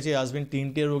আমার কাছে আসবেন,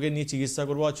 3টে রোগে নিয়ে চিকিৎসা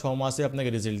করবো, আর 6 মাসে আপনাকে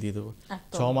রেজাল্ট দিয়ে দেবো।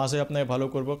 6 মাসে আপনাকে ভালো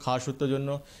করবো। খাসুত্তর জন্য,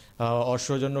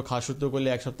 অর্শর জন্য খাসুত্র করলে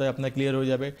 1 সপ্তাহে আপনার ক্লিয়ার হয়ে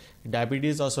যাবে।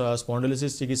 ডায়াবেটিস আর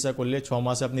স্পন্ডিলোসিস চিকিৎসা করলে 6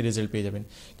 মাসে আপনি রেজাল্ট পেয়ে যাবেন।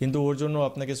 কিন্তু ওর জন্য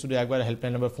আপনাকে শুধু একবার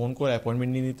হেল্পলাইন নাম্বার ফোন করে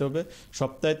অ্যাপয়েন্টমেন্ট নিয়ে নিতে হবে।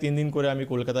 সপ্তাহে 3 দিন করে আমি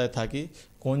কলকাতায় থাকি,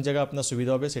 কোন জায়গায় আপনার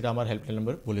সুবিধা হবে সেটা আমার হেল্পলাইন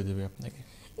নাম্বার বলে দেবে আপনাকে।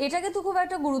 এটা কিন্তু খুব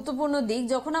একটা গুরুত্বপূর্ণ দিক।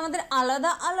 যখন আমাদের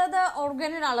আলাদা আলাদা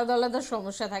অর্গানের আলাদা আলাদা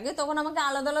সমস্যা থাকে, তখন আমাকে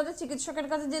আলাদা আলাদা চিকিৎসকের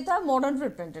কাছে যেতে হয় মডার্ন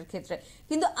ট্রিটমেন্টের ক্ষেত্রে।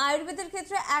 কিন্তু আয়ুর্বেদের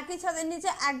ক্ষেত্রে একই ছাদের নিচে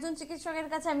একজন চিকিৎসকের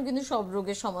কাছে আমি কিন্তু সব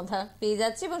রোগের সমাধান পেয়ে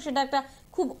যাচ্ছি, এবং সেটা একটা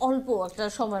খুব অল্প একটা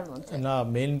সময়ের মধ্যে। না,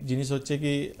 মেন জিনিস হচ্ছে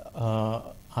কি,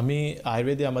 আমি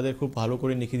আয়ুর্বেদে আমাদের খুব ভালো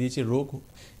করে লিখে দিয়েছি রোগ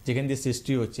যেখান দিয়ে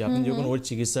সৃষ্টি হচ্ছে, আপনি যখন ওর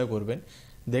চিকিৎসা করবেন,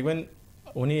 দেখবেন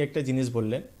উনি একটা জিনিস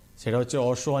বললেন, সেটা হচ্ছে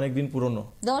অর্শ অনেকদিন পুরনো,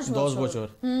 10 বছর,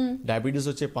 ডায়াবেটিস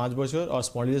হচ্ছে 5 বছর, আর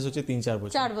স্পন্ডিলোসিস হচ্ছে 3-4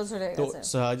 বছর। 4 বছর হয়ে তো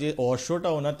গেছে। যে অর্শটা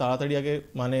ওনার তাড়াতাড়ি আগে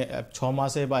মানে 6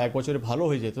 মাসে বা 1 বছরে ভালো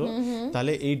হয়ে যেত,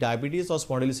 তাহলে এই ডায়াবেটিস আর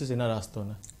স্পন্ডিলোসিস এনার আসতো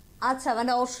না। আচ্ছা,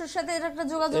 মানে অর্শের সাথে এর একটা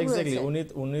যোগাযোগ এক্স্যাক্টলি,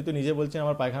 রয়েছে। উনি তো নিজে বলছেন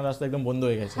আমার পায়খানা রাস্তা একদম বন্ধ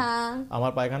হয়ে গেছে,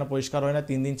 আমার পায়খানা পরিষ্কার হয় না,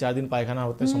 3 দিন 4 দিন পায়খানা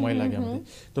হতে সময় লাগে আমাদের।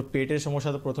 তো পেটের সমস্যা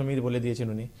তো প্রথমেই বলে দিয়েছেন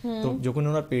উনি। তো যখন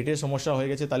ওনার পেটের সমস্যা হয়ে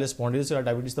গেছে, তাহলে স্পন্ডিলোসিস আর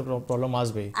ডায়াবেটিস তো প্রবলেম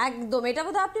আসবেই। একদম, এটা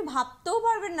বোধহয় আপনি ভাবতেও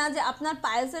পারবেন না যে আপনার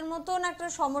পাইলসের মতন একটা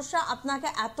সমস্যা আপনাকে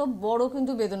এত বড়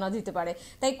কিন্তু বেদনা দিতে পারে।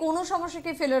 তাই কোনো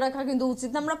সমস্যাকে ফেলে রাখা কিন্তু উচিত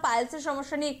না। আমরা পাইলসের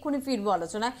সমস্যা নিয়ে এক্ষুনি ফিরবো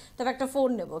আলোচনায়, তবে একটা ফোন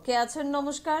নেব। কে আছেন?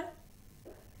 নমস্কার।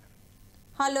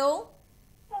 হ্যালো।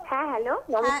 হ্যাঁ হ্যালো,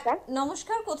 নমস্কার।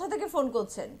 নমস্কার, কোথা থেকে ফোন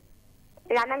করছেন?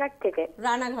 রানাঘাট থেকে।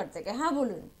 রানাঘাট থেকে, হ্যাঁ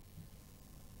বলুন।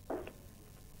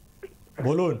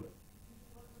 বলুন।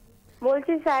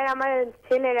 বলছি স্যার, আমার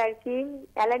ছেলের আর কি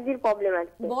অ্যালার্জির প্রবলেম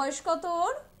আছে। বয়স কত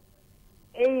ওর?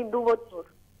 এই 2 বছর।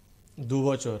 2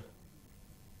 বছর।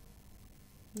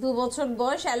 2 বছর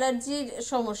বয়স, অ্যালার্জির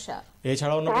সমস্যা।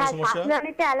 এছাড়া অন্য কোনো হ্যাঁ, সমস্যা?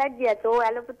 শ্বাসনালীতে অ্যালার্জি আছে। ও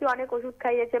অ্যালোপ্যাথি অনেক ওষুধ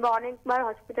খাইয়েছে বা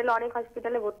অনেক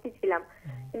হসপিটালে ভর্তি ছিলাম,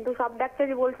 কিন্তু সব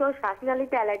ডাক্তারই বলছে ওর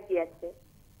শ্বাসনালীতে অ্যালার্জি আছে।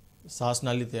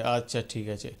 শ্বাসনালীতে, আচ্ছা ঠিক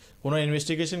আছে। কোনো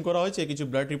ইনভেস্টিগেশন করা হয়েছে? কিছু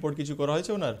ব্লাড রিপোর্ট কিছু করা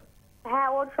হয়েছে ওনার? হ্যাঁ,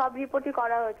 ওর সব রিপোর্টই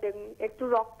করা হয়েছে। একটু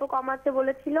রক্ত কম আছে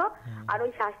বলেছিল, আর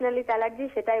ওই শ্বাসনালীতে অ্যালার্জি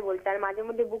সেটাই বলছে, আর মাঝে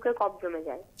মধ্যে বুকে কফ জমে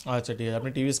যায়। আচ্ছা ঠিক আছে, আপনি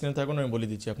টিভি স্ক্রিনে থাকুন, আমি বলে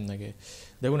দিচ্ছি আপনাকে।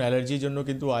 দেখুন, অ্যালার্জির জন্য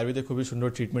কিন্তু আয়ুর্বেদে খুবই সুন্দর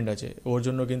ট্রিটমেন্ট আছে। ওর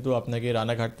জন্য কিন্তু আপনাকে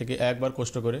রানাঘাট থেকে একবার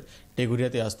কষ্ট করে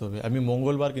টেগুরিয়াতে আসতে হবে। আমি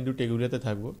মঙ্গলবার কিন্তু টেগুরিয়াতে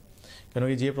থাকবো, কেন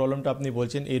কি যে প্রবলেমটা আপনি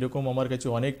বলছেন এইরকম আমার কাছে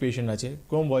অনেক পেশেন্ট আছে,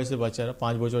 কম বয়সে বাচ্চারা,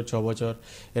 5 বছর 6 বছর,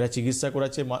 এরা চিকিৎসা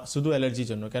করাচ্ছে শুধু অ্যালার্জির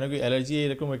জন্য। কেন কি অ্যালার্জি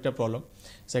এরকম একটা প্রবলেম,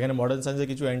 সেখানে মডার্ন সায়েন্সে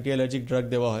কিছু অ্যান্টি অ্যালার্জিক ড্রাগ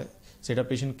দেওয়া হয়, সেটা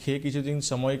পেশেন্ট খেয়ে কিছুদিন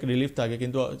সাময়িক রিলিফ থাকে,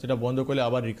 কিন্তু সেটা বন্ধ করলে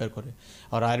আবার রিকার করে।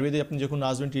 আর আয়ুর্বেদে আপনি যখন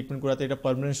আসবেন ট্রিটমেন্ট করাতে, এটা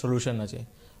পার্মানেন্ট সলিউশন আছে।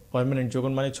 পার্মানেন্ট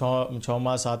যখন মানে 6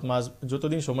 মাস 7 মাস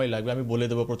যতদিন সময় লাগবে আমি বলে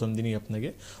দেবো প্রথম দিনই আপনাকে,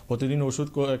 প্রতিদিন ওষুধ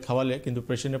খাওয়ালে কিন্তু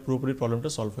পেশেন্টের পুরোপুরি প্রবলেমটা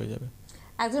সলভ হয়ে যাবে।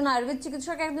 একজন আয়ুর্বেদ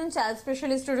চিকিৎসক একজন চাইল্ড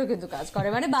স্পেশালিস্টেরও কিন্তু কাজ করে,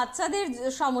 মানে বাচ্চাদের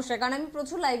সমস্যা। কারণ আমি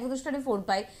প্রচুর লাইভ অনুষ্ঠানে ফোন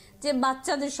পাই যে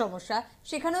বাচ্চাদের সমস্যা,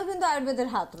 সেখানেও কিন্তু আয়ুর্বেদের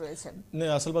হাত রয়েছে। না,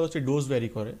 আসল কথা হচ্ছে ডোজ ভ্যারি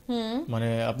করে। মানে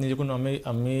আপনি যখন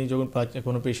আমি যখন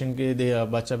কোনো পেশেন্টকে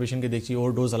বাচ্চা পেশেন্টকে দেখছি, ওর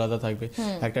ডোজ আলাদা থাকবে।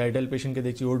 একটা অ্যাডাল্ট পেশেন্টকে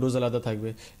দেখছি, ওর ডোজ আলাদা থাকবে।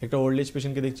 একটা ওল্ড এজ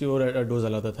পেশেন্টকে দেখছি, ওর ডোজ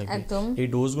আলাদা থাকবে। এই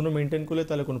ডোজগুলো মেনটেন করলে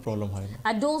তাহলে কোনো প্রবলেম হয় না।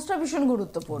 আর ডোজটা ভীষণ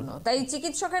গুরুত্বপূর্ণ, তাই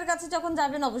চিকিৎসকের কাছে যখন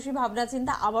যাবেন অবশ্যই ভাবনা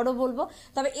চিন্তা। আবারও বলবো,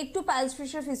 তবে একটু পাইলস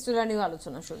ফিশার ফিস্টুলা নিয়ে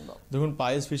আলোচনা শুনবো। দেখুন,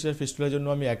 পাইলস ফিশার ফিস্টুলার জন্য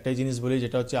আমি একটাই জিনিস বলি,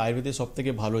 যেটা হচ্ছে আয়ুর্বেদের সব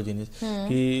থেকে ভালো জিনিস,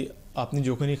 কি আপনি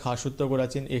যখনই খাসুত্ব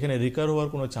করাচ্ছেন এখানে রিকার হওয়ার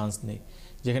কোনো চান্স নেই,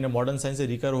 যেখানে মডার্ন সায়েন্সে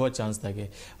রিকার হওয়ার চান্স থাকে।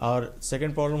 আর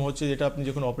সেকেন্ড প্রবলেম হচ্ছে, যেটা আপনি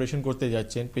যখন অপারেশন করতে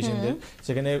যাচ্ছেন পেশেন্টদের,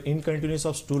 সেখানে ইনকন্টিনিউস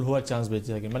অফ স্টুল হওয়ার চান্স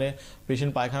বেঁচে থাকে, মানে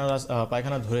পেশেন্ট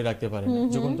পায়খানা ধরে রাখতে পারে না,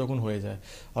 যখন তখন হয়ে যায়।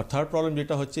 আর থার্ড প্রবলেম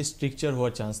যেটা হচ্ছে, স্ট্রিকচার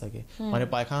হওয়ার চান্স থাকে, মানে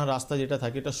পায়খানার রাস্তা যেটা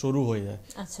থাকে এটা সরু হয়ে যায়।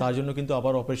 তার জন্য কিন্তু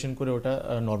আবার অপারেশন করে ওটা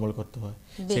নর্মাল করতে হয়।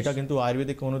 সেটা কিন্তু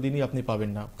আয়ুর্বেদে কোনোদিনই আপনি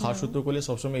পাবেন না। খাসুত্ব করলে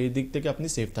সবসময় এই দিক থেকে আপনি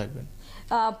সেফ থাকবেন।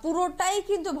 পুরোটাই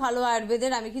কিন্তু ভালো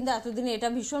আয়ুর্বেদের। আমি কিন্তু এতদিনে এটা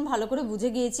ভীষণ ভালো করে বুঝে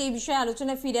গিয়েছি। এই বিষয়ে আলোচনায়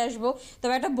ফিরে আসবো,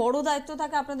 তবে একটা বড় দায়িত্ব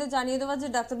থাকে আপনাদের জানিয়ে দেওয়া যে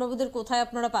ডাক্তারবাবুদের কোথায়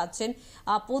আপনারা পাচ্ছেন।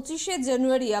 25শে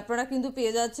জানুয়ারি আপনারা কিন্তু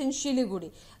পেয়ে যাচ্ছেন শিলিগুড়ি,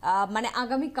 মানে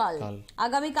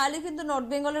আগামীকালই কিন্তু নর্থ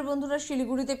বেঙ্গলের বন্ধুরা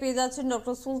শিলিগুড়িতে পেয়ে যাচ্ছেন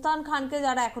ডক্টর সুলতান খানকে।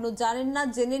 যারা এখনো জানেন না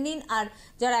জেনে নিন, আর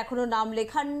যারা এখনো নাম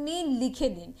লেখাননি লিখে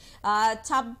নিন।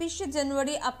 26শে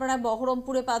জানুয়ারি আপনারা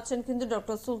বহরমপুরে পাচ্ছেন কিন্তু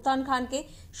ডক্টর সুলতান খানকে।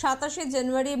 27শে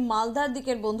জানুয়ারি মালদার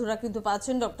দিকের বন্ধুরা কিন্তু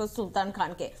পাচ্ছেন ডক্টর সুলতান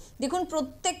খানকে। দেখুন,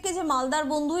 প্রত্যেককে যে মালদার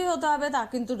বন্ধুই হতে হবে তা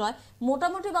কিন্তু নয়,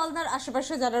 মোটামুটি মালদার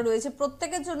আশেপাশে যারা রয়েছে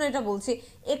প্রত্যেকের জন্য এটা বলছি,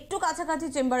 একটু কাছাকাছি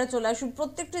চেম্বারে চলে আসুন।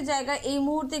 প্রত্যেকটি জায়গায় এই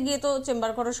মুহূর্তে গিয়ে তো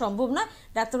চেম্বার করা সম্ভব না,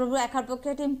 ডাক্তারবাবু একার পক্ষে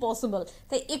এটা ইম্পসিবল,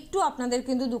 তাই একটু আপনাদের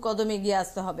কিন্তু 2 কদম এগিয়ে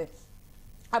আসতে হবে।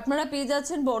 আপনারা পেয়ে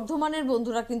যাচ্ছেন বর্ধমানের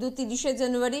বন্ধুরা কিন্তু 30শে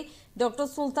জানুয়ারি ডক্টর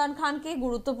সুলতান খানকে।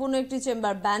 গুরুত্বপূর্ণ একটি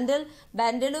চেম্বার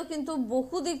ব্যান্ডেলেও কিন্তু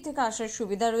বহু দিক থেকে আসার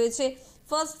সুবিধা রয়েছে।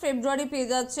 1 ফেব্রুয়ারি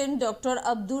পেয়ে যাচ্ছেন ডক্টর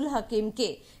আব্দুল হাকিমকে।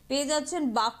 পেয়ে যাচ্ছেন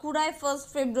বাঁকুড়ায় 1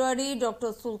 ফেব্রুয়ারি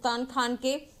ডক্টর সুলতান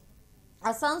খানকে।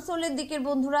 আসানসোলের দিকের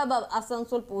বন্ধুরা বা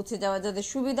আসানসোল পৌঁছে যাওয়া যাদের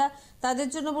সুবিধা তাদের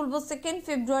জন্য বলবো 2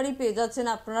 ফেব্রুয়ারি পেয়ে যাচ্ছেন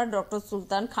আপনারা ডক্টর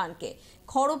সুলতান খানকে।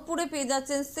 খড়গপুরে পেয়ে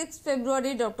যাচ্ছেন 6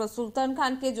 ফেব্রুয়ারি ডক্টর সুলতান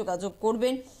খানকে, যোগাযোগ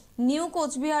করবেন। নিউ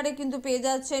কোচবিহারে কিন্তু পেয়ে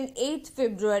যাচ্ছেন 8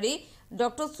 ফেব্রুয়ারি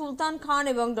ডক্টর সুলতান খান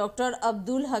এবং ডক্টর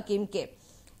আব্দুল হাকিমকে।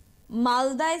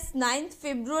 মালদায় 9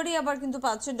 ফেব্রুয়ারি আবার কিন্তু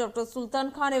পাচ্ছেন ডক্টর সুলতান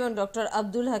খান এবং ডক্টর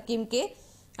আব্দুল হাকিমকে।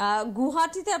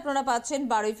 গুয়াহাটিতে আপনারা পাচ্ছেন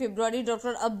 12 ফেব্রুয়ারি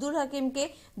ডক্টর আব্দুল হাকিমকে।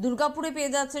 দুর্গাপুরে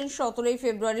পেয়ে যাচ্ছেন 17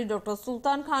 ফেব্রুয়ারি ডক্টর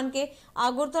সুলতান খানকে।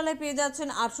 আগরতলায় পেয়ে যাচ্ছেন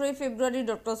 18 ফেব্রুয়ারি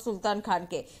ডক্টর সুলতান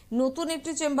খানকে। নতুন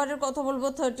একটি চেম্বারের কথা বলবো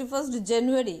 31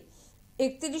 জানুয়ারি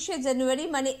 31শে জানুয়ারি,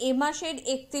 মানে এ মাসের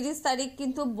 31 তারিখ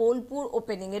কিন্তু বোলপুর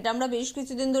ওপেনিং। এটা আমরা বেশ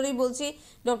কিছুদিন ধরেই বলছি,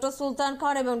 ডক্টর সুলতান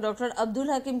খান এবং ডক্টর আব্দুল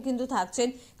হাকিম কিন্তু থাকছেন।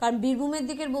 কারণ বীরভূমের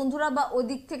দিকের বন্ধুরা বা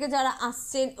ওদিক থেকে যারা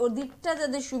আসছেন, ওদিকটা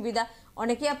যাদের সুবিধা,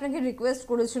 অনেকেই আপনাকে রিকোয়েস্ট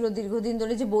করেছিল দীর্ঘদিন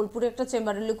ধরে যে বোলপুরে একটা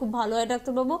চেম্বার হলে খুব ভালো হয়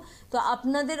ডাক্তারবাবু। তো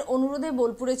আপনাদের অনুরোধে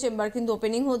বোলপুরে চেম্বার কিন্তু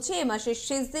ওপেনিং হচ্ছে এ মাসের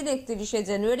শেষ দিন 31শে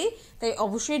জানুয়ারি, তাই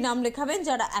অবশ্যই নাম লেখাবেন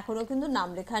যারা এখনো কিন্তু নাম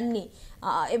লেখাননি।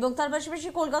 এবং তার পাশাপাশি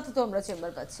কলকাতাতেও আমরা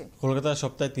চেম্বার পাচ্ছি। কলকাতায়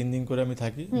সপ্তাহে 3 দিন করে আমি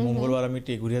থাকি। মঙ্গলবার আমি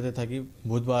টেগুরিয়াতে থাকি,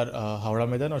 বুধবার হাওড়া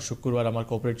ময়দান, আর শুক্রবার আমার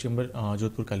কর্পোরেট চেম্বার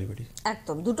যোধপুর কালীবাড়ি।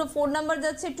 একদম, দুটো ফোন নাম্বার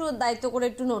যাচ্ছে, একটু দায়িত্ব করে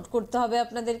একটু নোট করতে হবে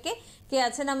আপনাদেরকে। কে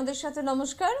আছেন আমাদের সাথে?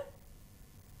 নমস্কার।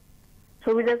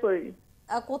 সুবিধা করি।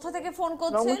 কোথা থেকে ফোন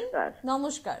করছেন? নমস্কার।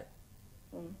 নমস্কার।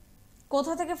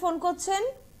 কোথা থেকে ফোন করছেন?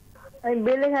 আমি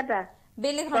বেলেঘাটা।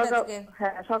 বেলেঘাটা থেকে।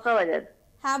 হ্যাঁ, সরকার বাজার।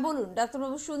 হ্যাঁ বলুন,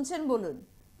 ডাক্তারবাবু শুনছেন, বলুন।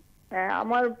 হ্যাঁ,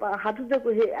 আমার হাঁটুতে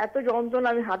এত যন্ত্রণা,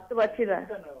 আমি হাঁটতে পারছি না।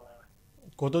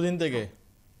 কতদিন থেকে?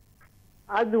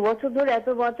 আর 2 বছর ধরে এত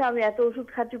বাচ্চা, আমি এত ওষুধ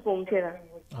খাচ্ছি, কমছে না।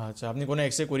 আচ্ছা, আপনি কোনো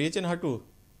এক্সরে করিয়েছেন হাঁটু?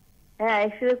 হ্যাঁ,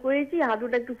 এক্সরে করেছি,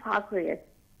 হাঁটুটা একটু ফাঁক হয়ে গেছে।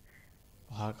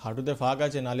 হাঁটুতে ফাঁক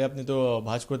আছে, নালে আপনি তো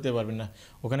ভাঁজ করতে পারবেন না।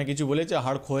 ওখানে কিছু বলেছে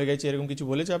হাড় ক্ষয়ে গেছে, এরকম কিছু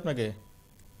বলেছে আপনাকে?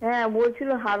 হ্যাঁ, বলছিল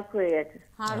হাড় ক্ষয়ে গেছে।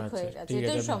 হাড় আচ্ছা, হয়ে গেছে, ঠিক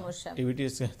এটাই আছে। সমস্যা। টিভিটি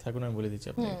থাকুন, আমি বলে দিচ্ছি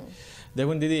আপনাকে।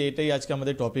 দেখুন দিদি, এটাই আজকে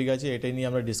আমাদের টপিক আছে, এটাই নিয়ে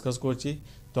আমরা ডিসকাস করছি।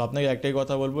 তো আপনাকে একটাই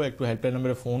কথা বলবো, একটু হেল্পলাইন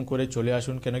নাম্বারে ফোন করে চলে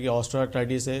আসুন, কেন কি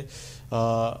অস্টিওআর্থ্রাইটিসে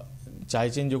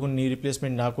চাইছেন যখন নি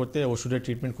রিপ্লেসমেন্ট না করতে, ওষুধের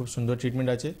ট্রিটমেন্ট খুব সুন্দর ট্রিটমেন্ট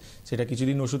আছে, সেটা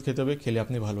কিছুদিন ওষুধ খেতে হবে, খেলে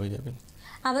আপনি ভালো হয়ে যাবেন।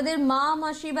 আমাদের মা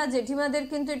মাসি বা জেঠিমাদের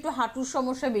কিন্তু একটু হাঁটুর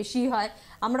সমস্যা বেশি হয়।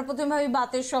 আমরা প্রথমে ভাবি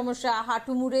বাতের সমস্যা,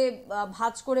 হাঁটু মুড়ে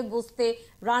ভাঁজ করে বসতে,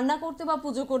 রান্না করতে বা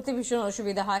পুজো করতে ভীষণ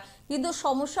অসুবিধা হয়, কিন্তু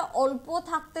সমস্যা অল্প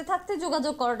থাকতে থাকতে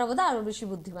যোগাযোগ করাটা বোধহয় আরো বেশি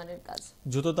বুদ্ধিমানের কাজ।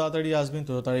 যত তাড়াতাড়ি আসবেন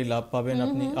তত তাড়াতাড়ি লাভ পাবেন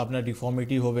আপনি, আপনার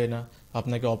ডিফর্মিটি হবে না,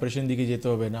 আপনাকে অপারেশন দিকে যেতে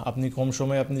হবে না। আপনি কম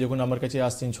সময়ে, আপনি যখন আমার কাছে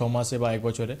আসছেন 6 মাসে বা 1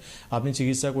 বছরে, আপনি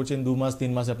চিকিৎসা করছেন 2 মাস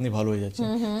 3 মাসে আপনি ভালো হয়ে যাচ্ছেন।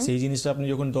 সেই জিনিসটা আপনি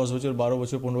যখন 10 বছর 12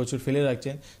 বছর 15 বছর ফেলে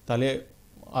রাখছেন, তাহলে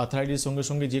আর্থ্রাইটিস সঙ্গে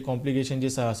সঙ্গে যে কমপ্লিকেশন, যে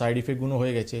সাইড ইফেক্টগুলো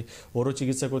হয়ে গেছে, ওরও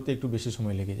চিকিৎসা করতে একটু বেশি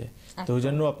সময় লেগে যায়। তো ওই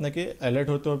জন্য আপনাকে অ্যালার্ট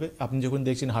হতে হবে। আপনি যখন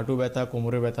দেখছেন হাঁটু ব্যথা,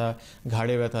 কোমরে ব্যথা,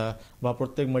 ঘাড়ে ব্যথা বা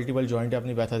প্রত্যেক মাল্টিপল জয়েন্টে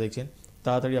আপনি ব্যথা দেখছেন,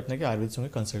 তাড়াতাড়ি আপনাকে আয়ুর্বেদের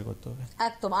সঙ্গে কনসাল্ট করতে হবে।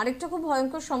 একদম। আরেকটা খুব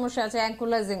ভয়ঙ্কর সমস্যা আছে,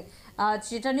 অ্যাঙ্কোলাইজিং,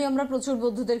 যেটা নিয়ে আমরা প্রচুর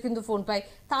বন্ধুদের কিন্তু ফোন পাই,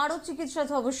 তারও চিকিৎসা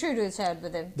তো অবশ্যই রয়েছে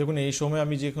আয়ুর্বেদে। দেখুন, এই সময়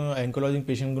আমি যে কোনো অ্যাঙ্কোলজিং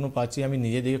পেশেন্টগুলো পাচ্ছি, আমি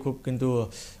নিজে দেখে খুব কিন্তু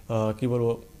কি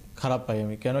বলবো, খারাপ পাই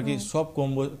আমি। কেন কি সব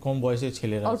কম বয়সের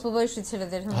ছেলেরা, অল্প বয়সী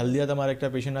ছেলেদের। হালদিয়াতে আমার একটা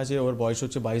পেশেন্ট আছে, ওর বয়স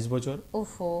হচ্ছে 22 বছর।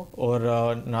 ওফো, ওর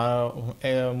না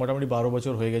মোটামুটি 12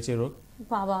 বছর হয়ে গেছে রোগ।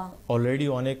 বাবা। অলরেডি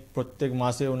অনেক, প্রত্যেক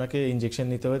মাসে ওনাকে ইঞ্জেকশন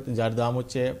নিতে হবে, যার দাম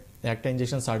হচ্ছে একটা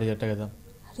ইঞ্জেকশন 60,000 টাকা দাম।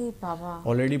 আরে বাবা।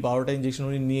 অলরেডি 12টা ইঞ্জেকশন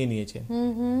উনি নিয়েছেন,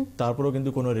 তারপরেও কিন্তু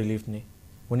কোনো রিলিফ নেই।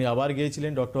 উনি আবার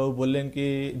গিয়েছিলেন, ডক্টরবাবু বললেন কি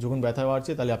যখন ব্যথা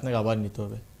বাড়ছে তাহলে আপনাকে আবার নিতে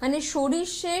হবে। মানে শরীর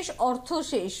শেষ, অর্থ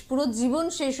শেষ, পুরো জীবন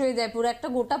শেষ হয়ে যায়, পুরো একটা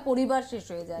গোটা পরিবার শেষ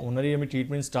হয়ে যায়। ওনারই আমি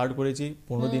ট্রিটমেন্ট স্টার্ট করেছি,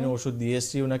 15 দিনে ওষুধ দিয়ে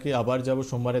এসেছি ওনাকে, আবার যাব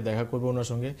সোমবারে দেখা করবো ওনার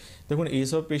সঙ্গে। দেখুন,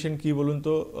 এইসব পেশেন্ট কি বলুন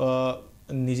তো,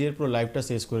 নিজের পুরো লাইফটা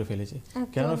শেষ করে ফেলেছে।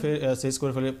 কেন শেষ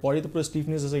করে ফেলে? পরে তো পুরো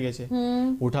স্টিফনেস এসে গেছে,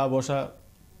 উঠা বসা।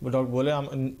 বলে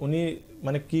উনি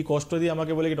মানে কি কষ্ট দিয়ে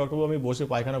আমাকে বলে কি, ডক্টরবাবু আমি বসে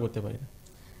পায়খানা করতে পারি না।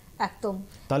 একদম।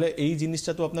 তাহলে এই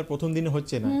জিনিসটা তো আপনার প্রথম দিনে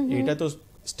হচ্ছে না, এটা তো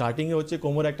স্টার্টিং এ হচ্ছে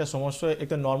কোমর একটা সমস্যা,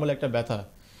 একটা নর্মাল একটা ব্যথা,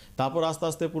 তারপর আস্তে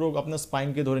আস্তে পুরো আপনার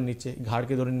স্পাইনকে ধরে নিচ্ছে,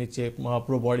 ঘাড়কে ধরে নিচ্ছে,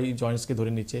 পুরো বডি জয়েন্টসকে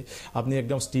ধরে নিচ্ছে, আপনি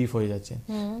একদম স্টিফ হয়ে যাচ্ছেন।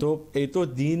 তো এই তো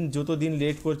দিন, যত দিন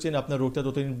লেট করছেন আপনার রোগটা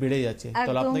ততদিন বেড়ে যাচ্ছে।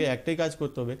 তাহলে আপনাকে একটাই কাজ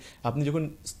করতে হবে, আপনি যখন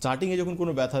স্টার্টিং এ যখন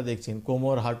কোনো ব্যথা দেখছেন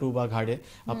কোমর, হাঁটু বা ঘাড়ে,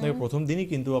 আপনাকে প্রথম দিনই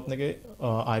কিন্তু আপনাকে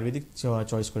আয়ুর্বেদিক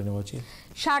চয়েস করে নেওয়া উচিত।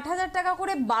 60,000 টাকা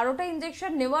করে 12টা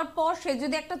ইনজেকশন নেওয়ার পর সে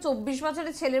যদি একটা 24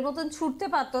 বছরের ছেলের মতন ছুটতে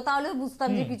পারতো, তাহলে বুঝতাম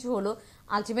যে কিছু হলো।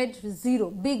 Ultimate zero,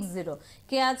 big zero.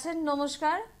 কে আছেন?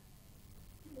 নমস্কার।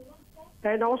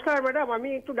 হ্যাঁ, নমস্কার ম্যাডাম, আমি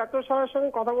একটু ডাক্তার সাহেবের সঙ্গে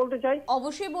কথা বলতে চাই।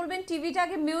 অবশ্যই বলবেন,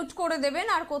 টিভিটাকে মিউট করে দেবেন,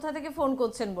 আর কোথা থেকে ফোন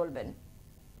করছেন বলবেন।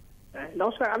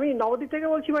 নমস্কার, আমি নবদ্বীপ থেকে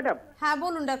বলছি ম্যাডাম। হ্যাঁ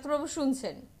বলুন, ডাক্তারবাবু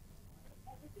শুনছেন।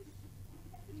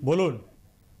 বলুন।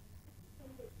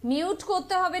 মিউট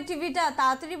করতে হবে টিভিটা,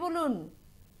 তাড়াতাড়ি বলুন।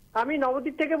 আমি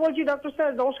নবদ্বীপ থেকে বলছি ডক্টর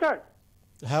স্যার, নমস্কার।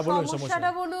 হ্যাঁ বলুন,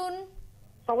 সমস্যাটা বলুন।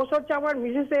 সমস্যা হচ্ছে আমার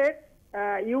মিসেসের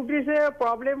ইউট্রিসে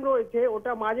প্রবলেম রয়েছে,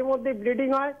 ওটা মাঝে মধ্যে ব্লিডিং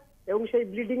হয়, এবং সেই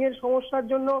ব্লিডিং এর সমস্যার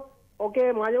জন্য ওকে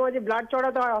মাঝে মাঝে ব্লাড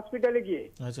চড়াতে হয় হসপিটালে গিয়ে।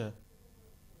 আচ্ছা।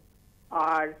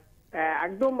 আর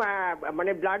একদম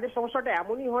মানে ব্লাডের সমস্যাটা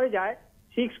এমনই হয়ে যায়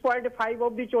 6.5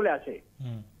 অবধি চলে আসে।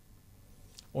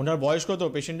 ওনার বয়স কত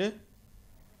পেশেন্টের?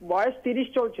 বয়স 30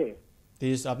 চলছে।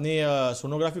 30। আপনি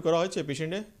সোনোগ্রাফি করা হয়েছে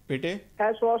পেশেন্টের পেটে?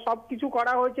 হ্যাঁ, সবকিছু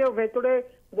করা হয়েছে। ভেতরে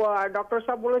ডক্টর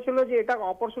সাহেব বলেছিল যে এটা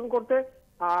অপারেশন করতে।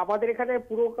 আমাদের এখানে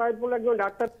পুরো কাজ বলে একজন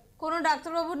ডাক্তার, কোনো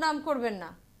ডাক্তারবাবুর নাম করবেন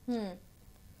না।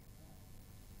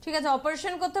 ঠিক আছে,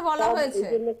 অপারেশন করতে বলা হয়েছে।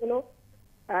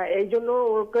 এই জন্য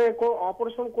ওকে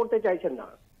অপারেশন করতে চাইছেন না।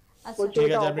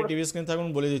 ঠিক আছে, আপনি টিভি স্ক্রিন থাকুন,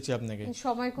 বলে দিচ্ছি আপনাকে।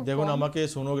 দেখুন, আমাকে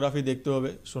সোনোগ্রাফি দেখতে হবে,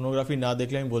 সোনোগ্রাফি না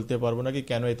দেখলে আমি বলতে পারবো না কি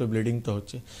কেন এত ব্লিডিং তো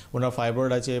হচ্ছে। ওনার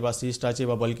ফাইব্রয়েড আছে বা সিস্ট আছে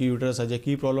বা বাল্কি ইউটারাস আছে,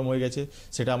 কি প্রবলেম হয়ে গেছে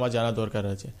সেটা আমার জানা দরকার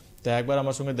আছে। তো একবার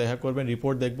আমার সঙ্গে দেখা করবেন,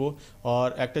 রিপোর্ট দেখবো। আর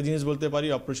একটা জিনিস বলতে পারি,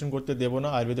 অপারেশন করতে দেবো না,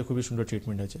 আয়ুর্বেদে খুবই সুন্দর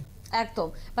ট্রিটমেন্ট আছে। একদম,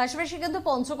 পাশাপাশি কিন্তু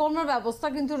পঞ্চকর্মার ব্যবস্থা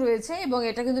কিন্তু রয়েছে এবং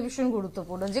এটা কিন্তু ভীষণ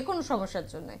গুরুত্বপূর্ণ যে কোনো সমস্যার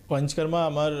জন্য। পঞ্চকর্মা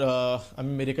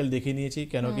আমি মেডিকেল দেখিয়ে নিয়েছি,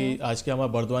 কেন কি আজকে আমার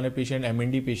বর্ধমানের পেশেন্ট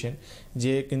MND পেশেন্ট,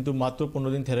 যে কিন্তু মাত্র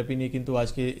 15 দিন থেরাপি নিয়ে কিন্তু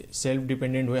আজকে সেলফ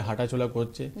ডিপেন্ডেন্ট হয়ে হাঁটাচলা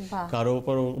করছে, কারো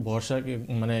উপর ভরসা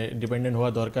মানে ডিপেন্ডেন্ট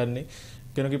হওয়া দরকার নেই।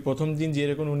 কেন কি প্রথম দিন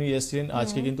যেরকম উনি এসেছিলেন,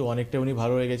 আজকে কিন্তু অনেকটা উনি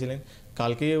ভালো হয়ে গেছিলেন।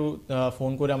 কালকে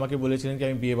ফোন করে আমাকে বলেছিলেন কি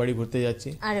আমি বিয়ে বাড়ি ঘুরতে যাচ্ছি।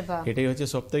 এটাই হচ্ছে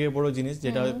সব থেকে বড় জিনিস,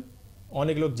 যেটা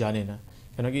অনেক লোক জানে না।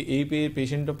 কেন কি এই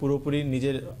পেশেন্টটা পুরোপুরি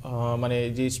নিজের মানে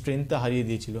যে স্ট্রেংথটা হারিয়ে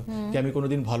দিয়েছিল যে আমি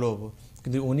কোনোদিন ভালো হবো,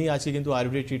 কিন্তু উনি আছে কিন্তু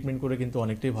আয়ুর্বেদিক ট্রিটমেন্ট করে কিন্তু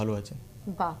অনেকটাই ভালো আছে।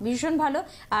 বাহ, ভীষণ ভালো।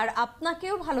 আর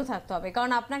আপনাকেও ভালো থাকতে হবে,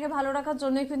 কারণ আপনাকে ভালো রাখার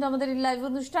জন্যই কিন্তু আমাদের এই লাইভ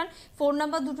অনুষ্ঠান। ফোন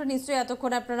নাম্বার দুটো নিশ্চয়ই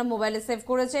এতক্ষণ আপনারা মোবাইলে সেভ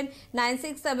করেছেন,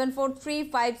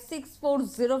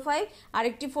 9674356405,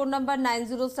 আরেকটি ফোন নাম্বার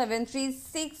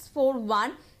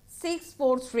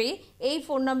 9073641643। এই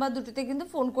ফোন নাম্বার দুটোতে কিন্তু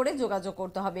ফোন করে যোগাযোগ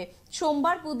করতে হবে।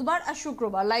 সোমবার, বুধবার আর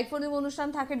শুক্রবার লাইভ ফোন অনুষ্ঠান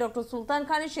থাকে ডক্টর সুলতান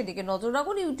খানের, সেদিকে নজর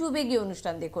রাখুন, ইউটিউবে গিয়ে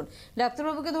অনুষ্ঠান দেখুন।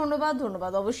 ডাক্তারবাবুকে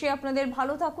ধন্যবাদ। অবশ্যই আপনাদের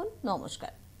ভালো থাকুন,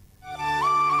 নমস্কার।